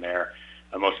transportation there.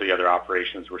 Most of the other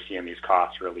operations, we're seeing these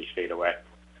costs really fade away.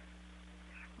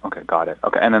 Okay, got it.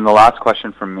 Okay, and then the last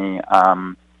question from me.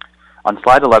 On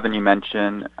slide 11, you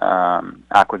mentioned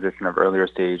acquisition of earlier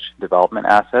stage development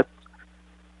assets.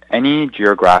 Any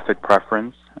geographic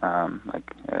preference,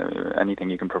 anything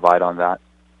you can provide on that?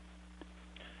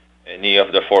 Any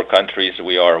of the 4 countries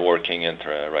we are working in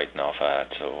right now,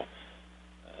 Fahad. So,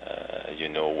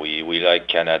 we like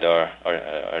Canada,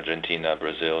 Argentina,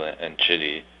 Brazil, and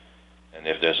Chile. And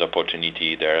if there's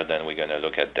opportunity there, then we're going to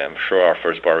look at them. Sure, our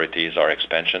first priority is our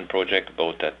expansion project,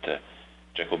 both at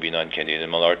Jacobina and Canadian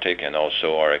Malartic, and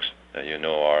also our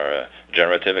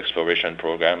generative exploration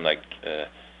program, like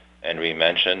Henry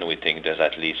mentioned. We think there's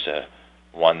at least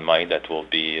one mine that will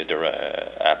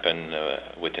happen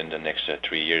within the next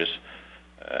 3 years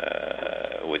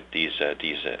with these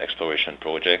exploration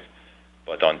projects.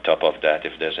 But on top of that,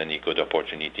 if there's any good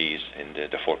opportunities in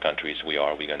the 4 countries we're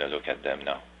going to look at them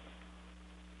now.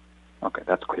 Okay,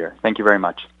 that's clear. Thank you very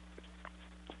much.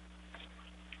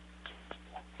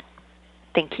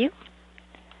 Thank you.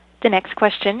 The next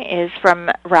question is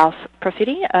from Ralph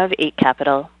Profiti of 8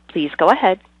 Capital. Please go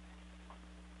ahead.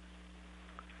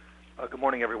 Good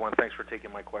morning, everyone. Thanks for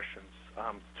taking my questions.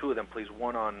 2 of them, please.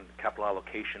 One on capital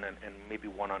allocation and maybe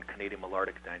one on Canadian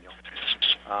Malartic, Daniel.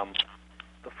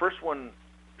 The first one,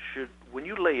 when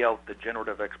you lay out the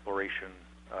generative exploration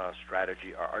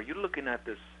strategy, are you looking at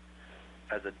this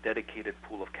as a dedicated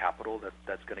pool of capital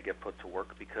that's going to get put to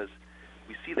work? Because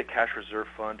we see the cash reserve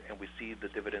fund and we see the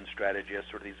dividend strategy as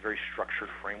sort of these very structured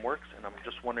frameworks. And I'm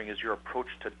just wondering, is your approach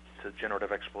to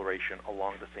generative exploration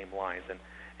along the same lines? And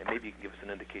maybe you can give us an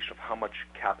indication of how much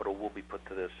capital will be put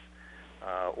to this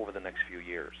over the next few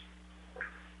years.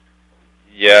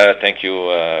 Yeah, thank you,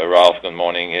 Ralph. Good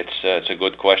morning. It's a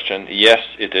good question. Yes,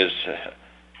 it is.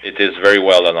 It is very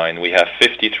well aligned. We have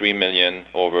 $53 million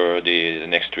over the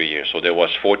next 3 years. So there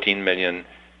was $14 million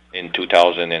in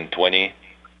 2020.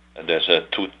 There's a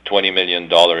 $20 million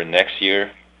next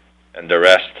year, and the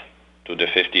rest to the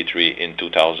 53 in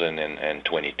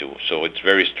 2022. So it's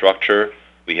very structured.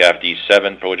 We have these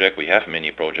 7 projects. We have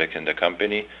many projects in the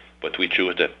company, but we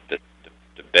choose the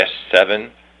best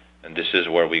 7, and this is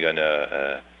where we're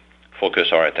gonna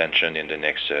focus our attention in the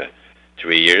next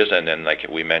 3 years. And then, like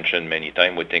we mentioned many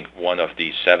times, we think one of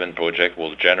these 7 projects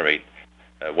will generate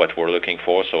what we're looking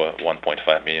for, so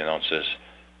 1.5 million ounces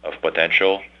of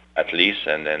potential at least,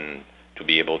 and then to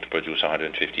be able to produce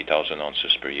 150,000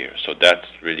 ounces per year. So that's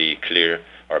really clear.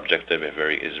 Our objective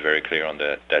is very clear on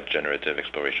that generative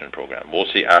exploration program. We'll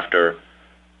see after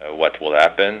what will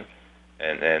happen,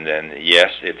 and then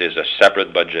yes, it is a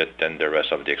separate budget than the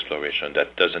rest of the exploration.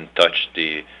 That doesn't touch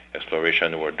the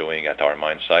exploration we're doing at our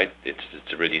mine site.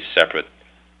 It's really separate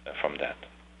from that.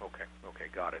 Okay,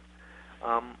 got it.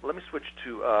 Let me switch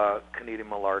to Canadian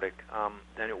Malartic.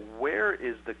 Daniel, where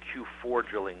is the Q4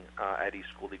 drilling at East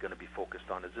Gouldie going to be focused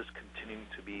on? Is this continuing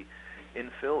to be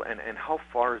infill, and how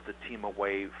far is the team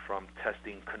away from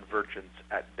testing convergence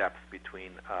at depth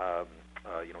between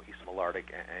East Malartic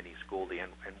and East Gouldie,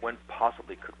 and when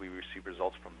possibly could we receive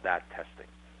results from that testing?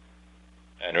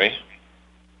 Henry?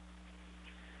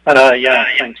 Yeah,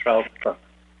 thanks, Ralph.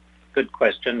 Good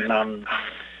question.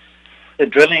 The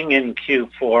drilling in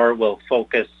Q4 will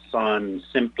focus on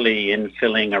simply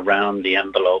infilling around the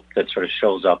envelope that sort of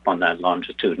shows up on that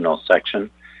longitudinal section.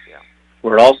 Yeah.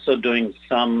 We're also doing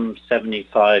some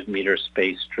 75-meter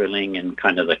space drilling in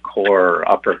kind of the core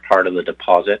upper part of the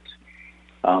deposit.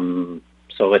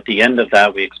 So at the end of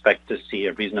that, we expect to see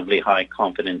a reasonably high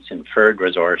confidence inferred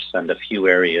resource and a few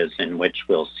areas in which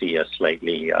we'll see a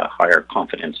slightly higher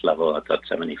confidence level at that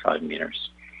 75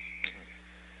 meters.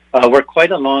 We're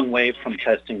quite a long way from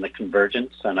testing the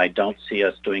convergence, and I don't see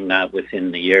us doing that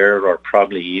within the year or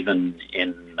probably even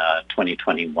in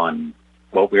 2021.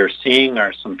 What we're seeing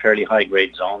are some fairly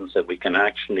high-grade zones that we can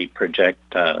actually project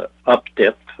up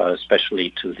dip,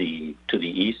 especially to the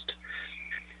east.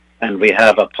 And we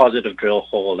have a positive drill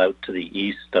hole out to the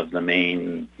east of the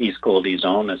main East Gouldie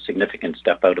zone, a significant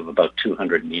step out of about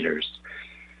 200 meters.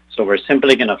 So we're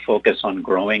simply going to focus on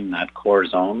growing that core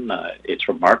zone. It's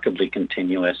remarkably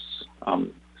continuous,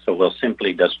 so we'll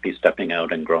simply just be stepping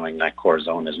out and growing that core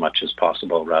zone as much as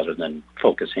possible rather than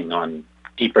focusing on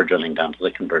deeper drilling down to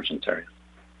the convergence area.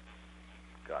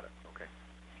 Got it. Okay.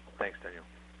 Thanks, Daniel.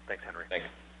 Thanks, Henry. Thank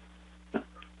you.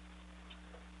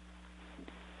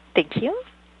 Thank you.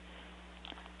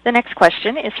 The next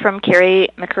question is from Carey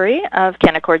MacRury of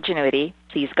Canaccord Genuity.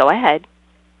 Please go ahead.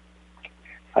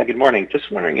 Hi, good morning.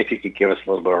 Just wondering if you could give us a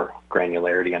little more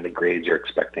granularity on the grades you're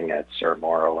expecting at Cerro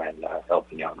Moro and El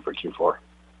Peñon for Q4.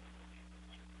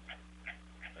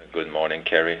 Good morning,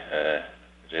 Carey.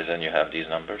 Jason, you have these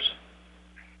numbers?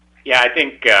 Yeah, I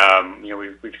think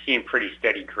we've seen pretty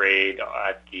steady grade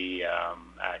at the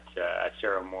at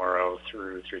Cerro Moro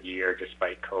through the year,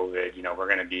 despite COVID. We're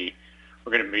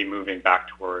going to be moving back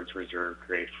towards reserve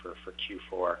grade for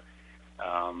Q4.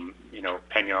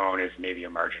 Peñon is maybe a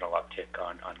marginal uptick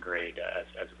on grade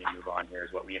as we move on here,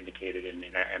 is what we indicated in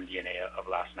our MD&A of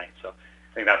last night. So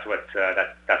I think that's what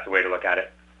that's the way to look at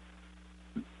it.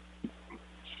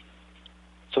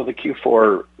 So the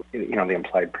Q4, the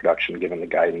implied production given the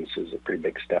guidance is a pretty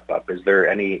big step up. Is there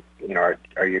any,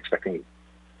 are you expecting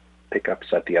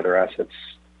pickups at the other assets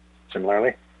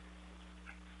similarly?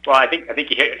 Well, I think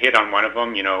you hit on one of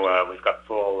them. We've got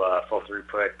full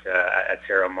throughput at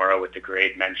Cerro Moro with the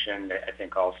grade mentioned. I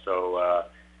think also,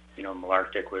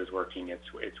 Malartic was working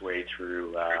its way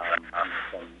through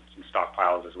some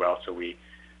stockpiles as well. So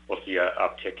we'll see an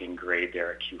uptick in grade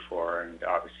there at Q4, and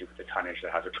obviously with the tonnage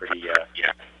that has a pretty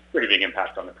big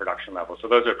impact on the production level. So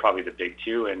those are probably the big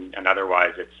two, and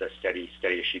otherwise it's a steady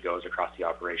as she goes across the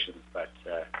operations. But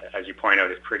as you point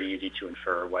out, it's pretty easy to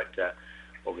infer what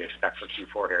we expect for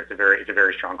Q4 here. It's a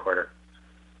very strong quarter.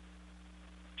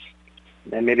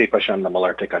 And maybe a question on the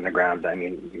Malartic underground. I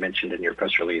mean, you mentioned in your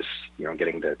press release,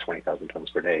 getting to 20,000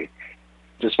 tons per day.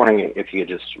 Just wondering if you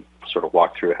could just sort of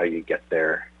walk through how you get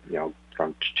there,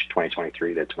 from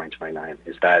 2023 to 2029.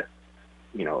 Is that,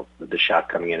 the shaft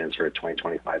coming in sort of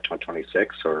 2025,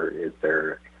 2026, or is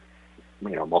there,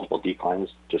 multiple declines?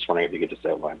 Just wondering if you could just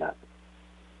outline that.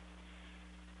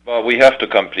 Well, we have to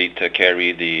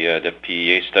carry the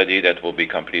PEA study that will be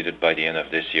completed by the end of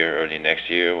this year, early next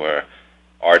year, where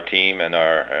our team and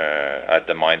our at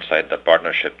the mine site, the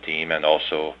partnership team, and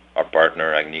also our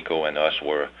partner Agnico and us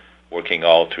were working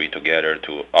all three together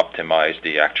to optimize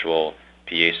the actual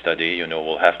PEA study.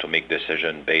 We'll have to make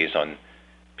decision based on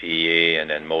PEA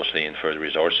and then mostly inferred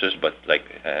resources, but like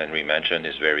Henry mentioned,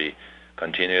 is very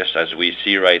continuous. As we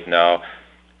see right now,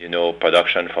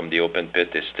 production from the open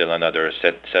pit is still another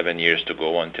 7 years to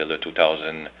go until the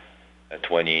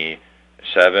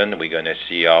 2027. We're going to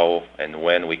see how and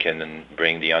when we can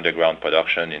bring the underground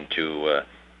production into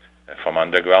from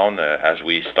underground. As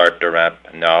we start the ramp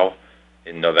now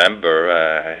in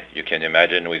November, you can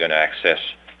imagine we're going to access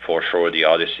for sure the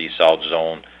Odyssey South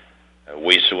Zone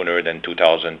way sooner than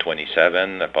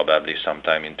 2027, probably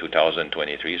sometime in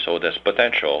 2023. So there's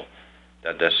potential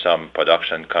that there's some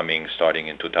production coming starting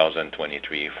in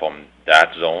 2023 from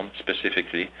that zone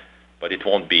specifically, but it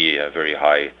won't be a very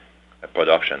high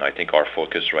production. I think our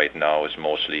focus right now is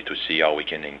mostly to see how we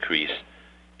can increase,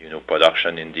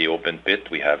 production in the open pit.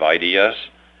 We have ideas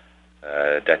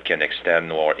that can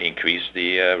extend or increase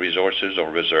the resources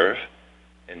or reserve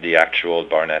in the actual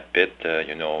Barnat pit.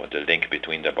 The link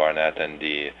between the Barnat and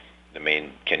the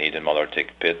main Canadian Malartic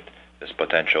pit. There's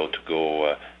potential to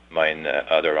go mine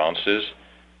other ounces.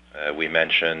 We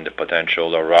mentioned the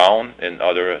potential around in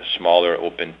other smaller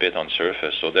open pit on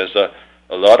surface. So there's a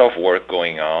lot of work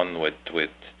going on with the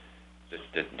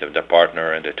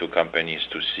partner and the two companies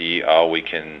to see how we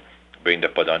can bring the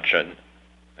production,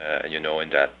 in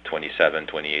that 27,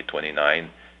 28, 29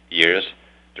 years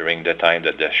during the time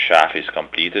that the shaft is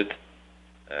completed.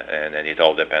 And it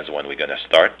all depends when we're going to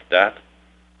start that,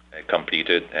 complete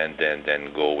it, and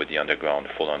then go with the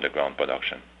full underground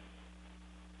production.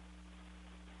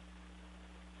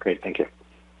 Great, thank you.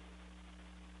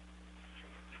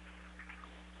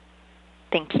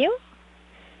 Thank you.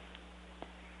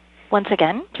 Once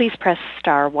again, please press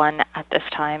star 1 at this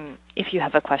time if you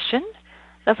have a question.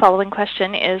 The following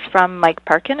question is from Mike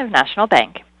Parkin of National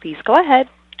Bank. Please go ahead.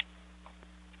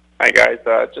 Hi, guys.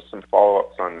 Just some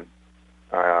follow-ups on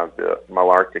the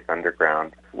Malartic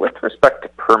Underground. With respect to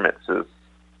permits, is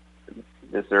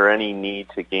there any need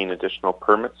to gain additional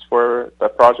permits for the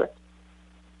project?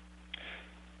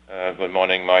 Good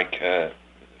morning, Mike.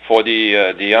 For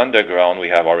the underground, we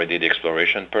have already the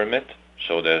exploration permit,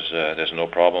 so there's no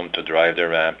problem to drive the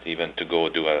ramp, even to go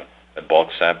do a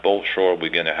bulk sample. Sure, we're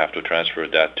going to have to transfer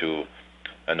that to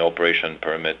an operation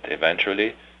permit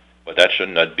eventually, but that should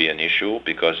not be an issue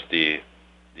because the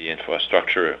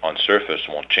infrastructure on surface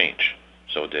won't change.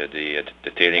 So the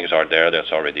tailings are there,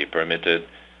 that's already permitted.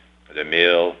 The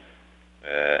mill,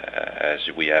 as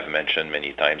we have mentioned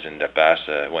many times in the past,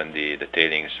 when the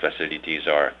tailings facilities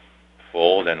are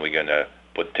full, then we're going to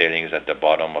put tailings at the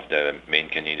bottom of the main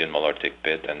Canadian Malartic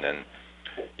pit, and then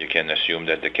you can assume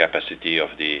that the capacity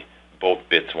of both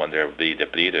pits, when they'll be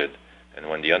depleted, and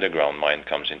when the underground mine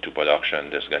comes into production,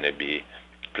 there's going to be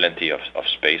plenty of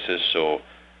spaces. So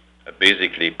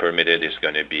basically permitted is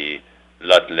going to be a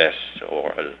lot less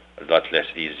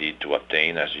easy to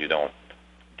obtain, as you don't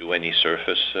do any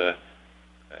surface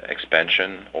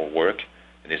expansion or work,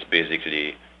 and it's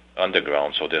basically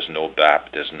underground, so there's no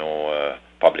BAP, there's no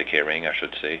public hearing, I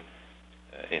should say,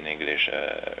 in English,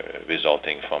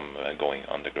 resulting from going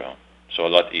underground. So a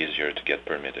lot easier to get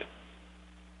permitted.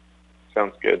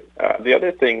 Sounds good. The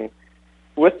other thing,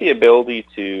 with the ability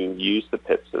to use the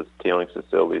pits as tailings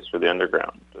facilities for the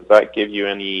underground, does that give you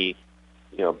any,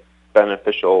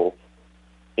 beneficial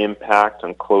impact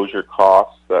on closure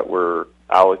costs that were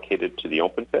allocated to the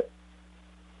open pit?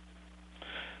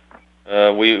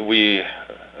 We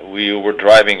were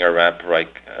driving a ramp right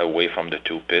away from the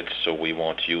two pits, so we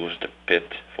won't use the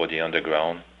pit for the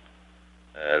underground.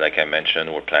 Like I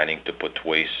mentioned, we're planning to put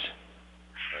waste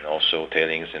and also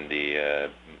tailings in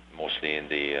mostly in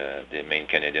the main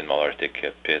Canadian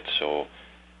Malartic pit. So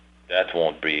that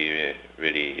won't be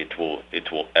really. It will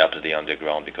help the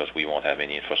underground because we won't have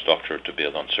any infrastructure to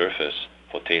build on surface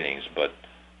for tailings. But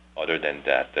other than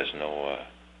that, there's no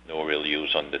real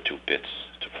use on the two pits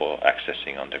for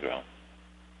accessing underground.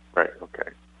 Right,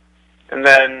 okay. And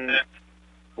then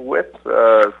with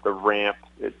the ramp,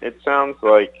 it sounds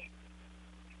like,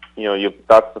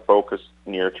 that's the focus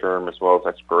near term as well as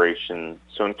exploration.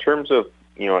 So in terms of,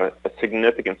 a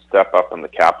significant step up in the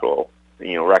capital,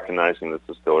 recognizing this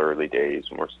is still early days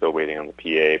and we're still waiting on the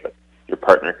PA, but your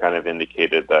partner kind of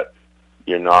indicated that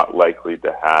you're not likely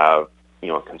to have,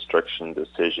 a construction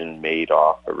decision made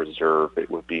off a reserve.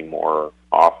 It would be more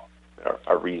off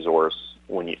a resource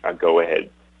when a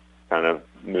go-ahead kind of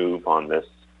move on this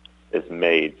is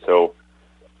made. So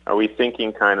are we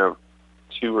thinking kind of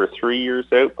 2 or 3 years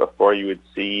out before you would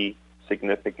see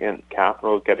significant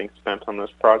capital getting spent on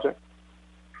this project?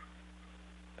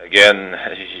 Again,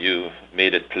 you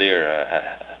made it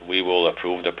clear. We will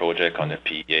approve the project on a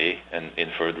PEA and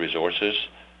inferred resources.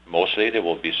 Mostly there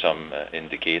will be some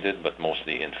indicated, but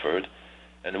mostly inferred.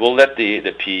 And we'll let the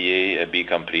PEA be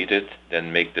completed,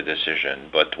 then make the decision.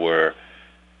 But we're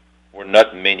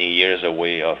not many years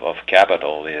away of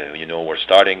capital. We're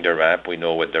starting the ramp. We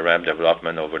know with the ramp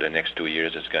development over the next 2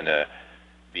 years, it's going to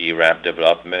be ramp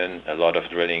development, a lot of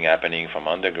drilling happening from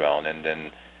underground. And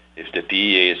then if the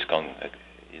PEA is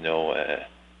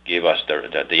give us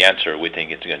the answer we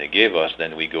think it's going to give us,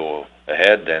 then we go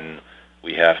ahead. Then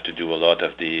we have to do a lot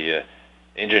of the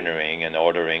engineering and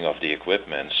ordering of the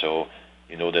equipment. So,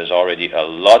 there's already a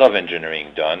lot of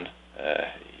engineering done.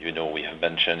 We have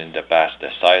mentioned in the past the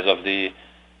size of the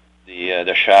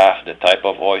shaft, the type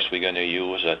of hoist we're going to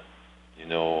use, a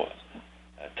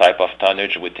type of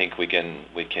tonnage we think we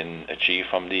can achieve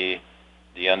from the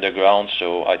underground.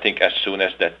 So I think as soon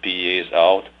as that PEA is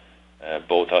out,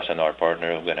 both us and our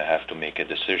partner are going to have to make a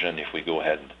decision if we go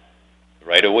ahead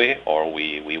right away or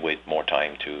we wait more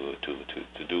time to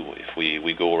do. If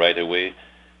we go right away,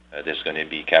 there's going to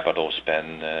be capital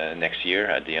spend next year,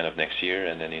 at the end of next year,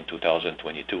 and then in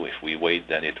 2022. If we wait,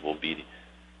 then it will be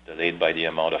delayed by the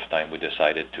amount of time we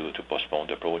decided to postpone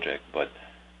the project. But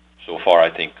so far, I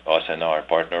think us and our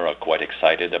partner are quite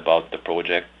excited about the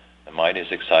project. The mine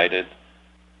is excited.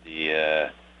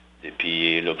 The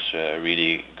PEA looks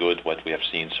really good, what we have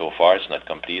seen so far. It's not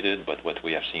completed, but what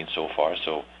we have seen so far.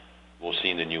 So we'll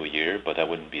see in the new year, but I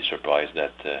wouldn't be surprised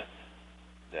that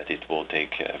it will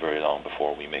take very long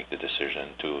before we make the decision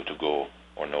to go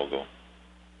or no go.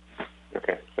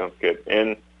 Okay, sounds good.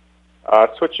 And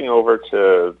switching over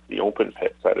to the open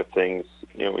pit side of things,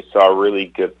 we saw really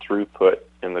good throughput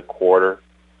in the quarter.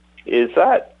 Is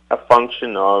that a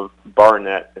function of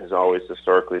Barnett has always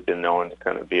historically been known to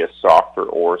kind of be a softer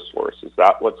ore source? Is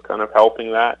that what's kind of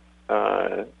helping that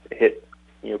hit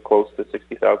close to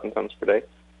 60,000 tons per day?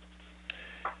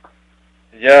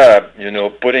 Yeah,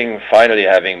 finally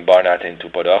having Barnett into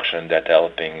production, that's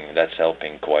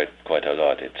helping quite a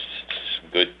lot. It's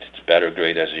good, it's better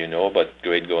grade as you know, but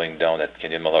grade going down at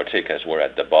Canadian Malartic as we're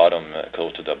at the bottom,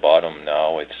 close to the bottom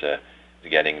now. It's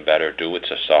getting better too. It's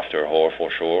a softer ore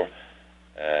for sure.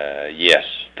 Yes,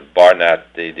 the Barnett,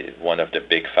 one of the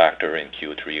big factor in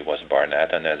Q3 was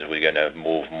Barnett, and as we're going to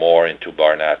move more into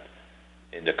Barnett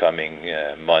in the coming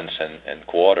months and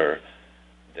quarter,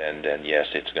 then yes,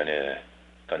 it's going to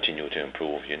continue to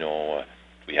improve.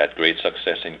 We had great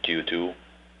success in Q2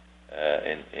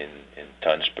 in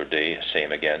tons per day,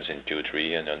 same again in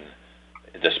Q3, and then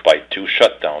despite 2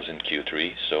 shutdowns in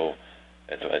Q3, so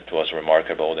it was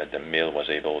remarkable that the mill was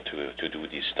able to do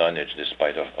this tonnage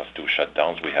despite of 2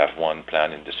 shutdowns. We have one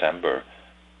planned in December,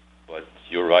 but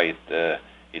you're right,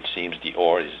 it seems the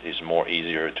ore is more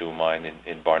easier to mine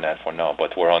in Barnett for now,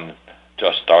 but we're on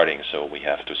just starting, so we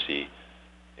have to see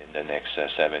in the next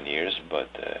 7 years. But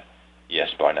yes,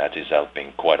 Barnett is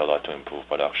helping quite a lot to improve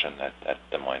production at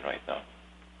the mine right now.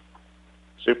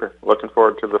 Super. Looking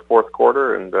forward to the fourth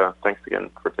quarter, and thanks again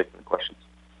for taking the questions.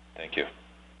 Thank you.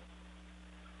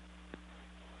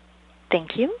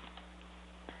 Thank you.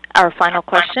 Our final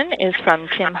question is from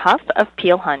Tim Huff of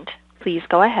Peel Hunt. Please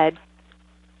go ahead.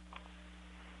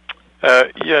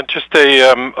 Just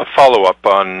a follow-up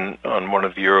on one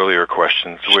of the earlier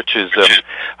questions, which is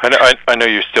I know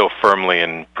you're still firmly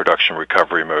in production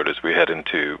recovery mode as we head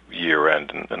into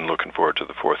year-end and looking forward to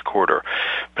the fourth quarter.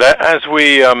 But as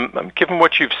we, given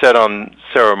what you've said on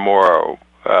Cerro Moro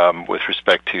with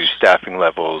respect to staffing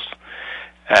levels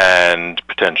and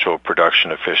potential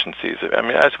production efficiencies,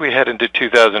 as we head into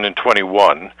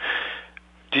 2021,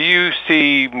 do you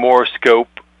see more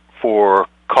scope for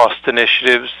cost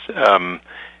initiatives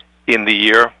in the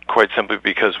year, quite simply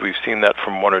because we've seen that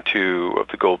from 1 or 2 of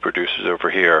the gold producers over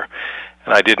here.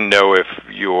 And I didn't know if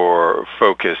your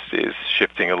focus is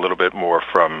shifting a little bit more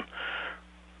from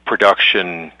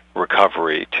production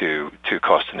recovery to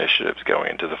cost initiatives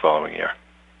going into the following year.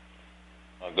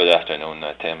 Good afternoon,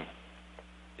 Tim.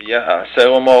 Yeah,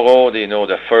 Cerro Moro,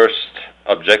 the first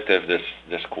objective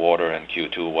this quarter in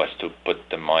Q2 was to put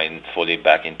the mine fully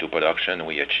back into production.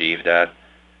 We achieved that.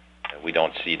 We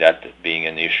don't see that being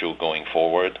an issue going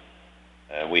forward.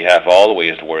 We have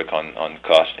always worked on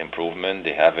cost improvement.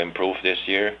 They have improved this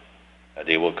year.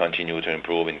 They will continue to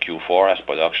improve in Q4 as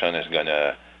production is going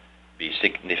to be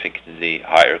significantly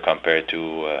higher compared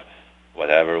to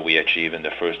whatever we achieved in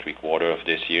the first 3 quarters of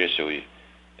this year. So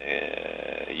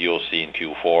you'll see in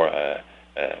Q4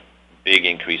 a big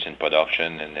increase in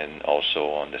production, and then also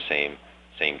on the same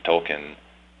same token,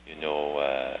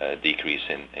 a decrease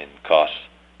in costs,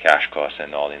 cash costs,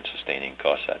 and all-in sustaining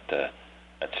costs at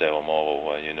Cerro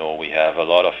Moro. We have a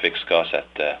lot of fixed costs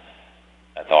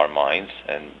at our mines,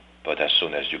 but as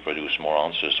soon as you produce more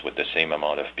ounces with the same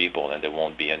amount of people, and there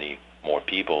won't be any more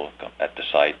people at the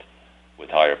site with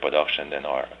higher production, then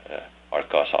our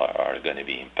costs are going to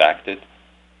be impacted.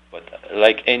 But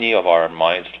like any of our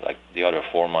mines, like the other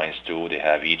 4 mines too, they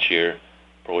have each year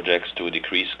projects to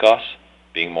decrease costs,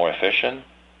 being more efficient,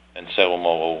 and Cerro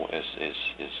Moro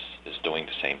is doing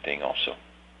the same thing also.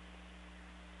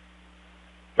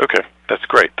 Okay, that's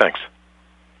great. Thanks.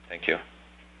 Thank you.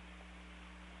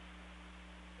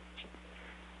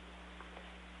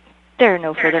 There are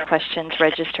no further questions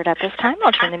registered at this time.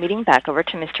 I'll turn the meeting back over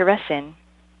to Mr. Racine.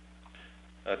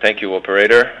 Thank you,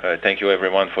 operator. Thank you,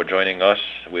 everyone, for joining us.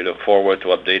 We look forward to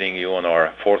updating you on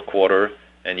our fourth quarter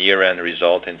and year-end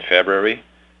result in February.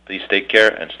 Please take care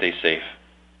and stay safe.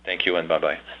 Thank you and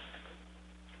bye-bye.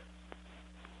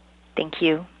 Thank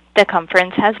you. The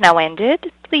conference has now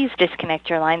ended. Please disconnect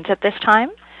your lines at this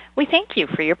time. We thank you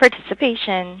for your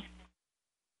participation.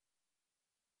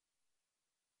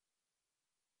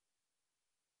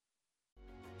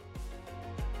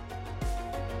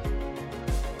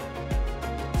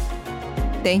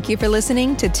 Thank you for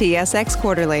listening to TSX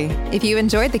Quarterly. If you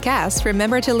enjoyed the cast,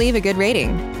 remember to leave a good rating.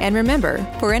 And remember,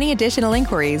 for any additional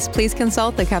inquiries, please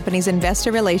consult the company's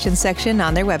investor relations section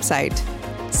on their website.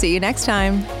 See you next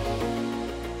time.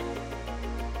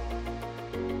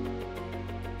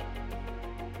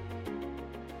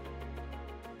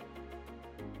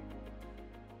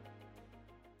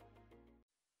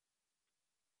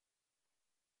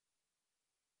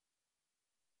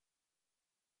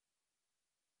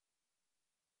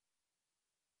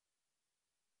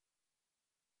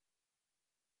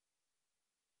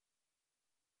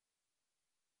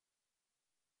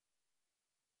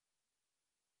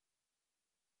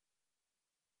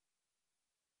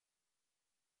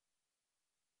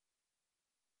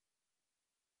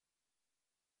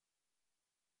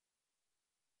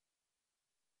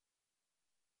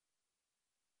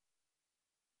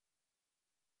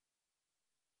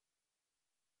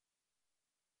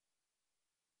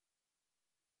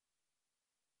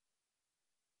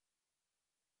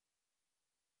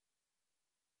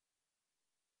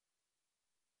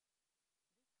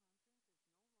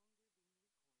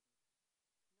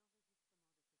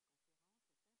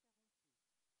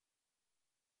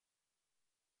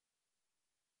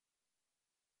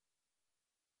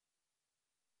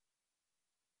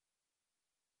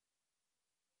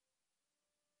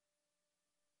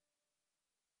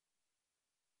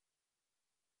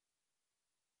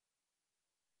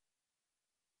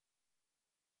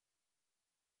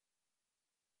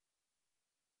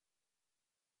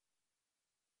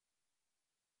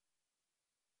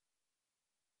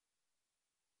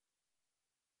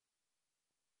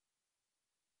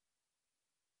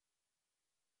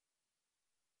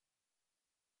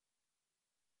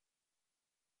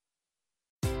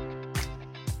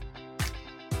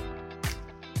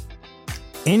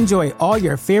 Enjoy all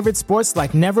your favorite sports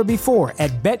like never before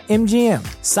at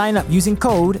BetMGM. Sign up using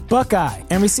code Buckeye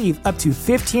and receive up to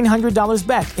 $1,500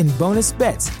 back in bonus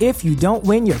bets if you don't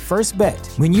win your first bet.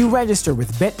 When you register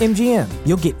with BetMGM,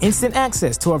 you'll get instant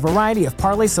access to a variety of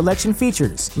parlay selection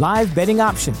features, live betting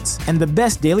options, and the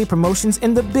best daily promotions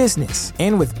in the business.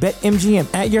 And with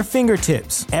BetMGM at your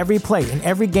fingertips, every play and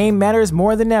every game matters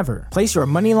more than ever. Place your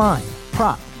money line,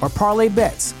 prop, or parlay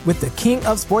bets with the king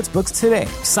of sportsbooks today.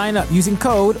 Sign up using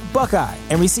code Buckeye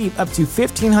and receive up to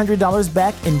 $1,500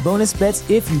 back in bonus bets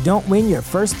if you don't win your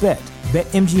first bet.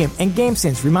 BetMGM and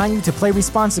GameSense remind you to play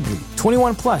responsibly.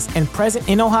 21 plus and present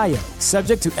in Ohio,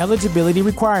 subject to eligibility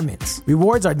requirements.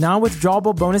 Rewards are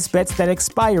non-withdrawable bonus bets that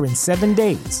expire in 7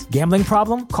 days. Gambling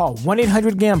problem? Call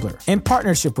 1-800-GAMBLER in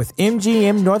partnership with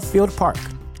MGM Northfield Park.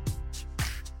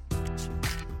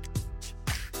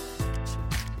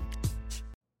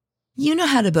 You know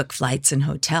how to book flights and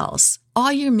hotels.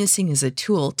 All you're missing is a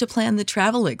tool to plan the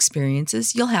travel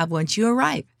experiences you'll have once you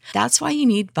arrive. That's why you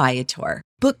need Viator.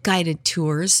 Book guided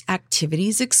tours,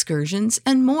 activities, excursions,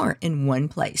 and more in one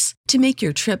place to make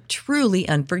your trip truly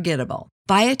unforgettable.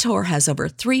 Viator has over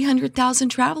 300,000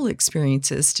 travel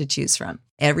experiences to choose from.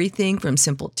 Everything from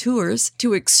simple tours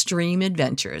to extreme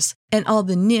adventures and all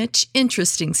the niche,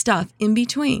 interesting stuff in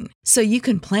between. So you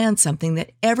can plan something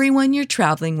that everyone you're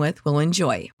traveling with will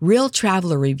enjoy. Real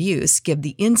traveler reviews give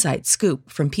the inside scoop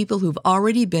from people who've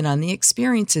already been on the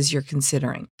experiences you're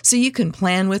considering. So you can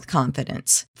plan with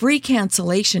confidence. Free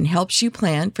cancellation helps you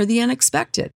plan for the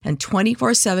unexpected. And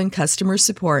 24/7 customer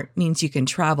support means you can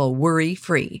travel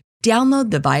worry-free. Download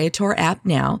the Viator app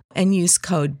now and use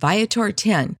code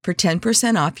Viator10 for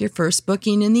 10% off your first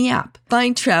booking in the app.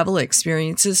 Find travel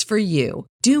experiences for you.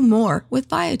 Do more with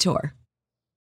Viator.